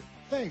Incorporated.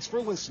 Thanks for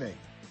listening.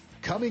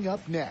 Coming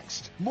up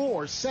next,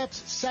 more Seps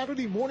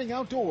Saturday Morning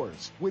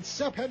Outdoors with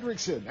Sepp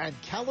Hendrickson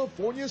and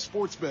California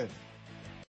Sportsman.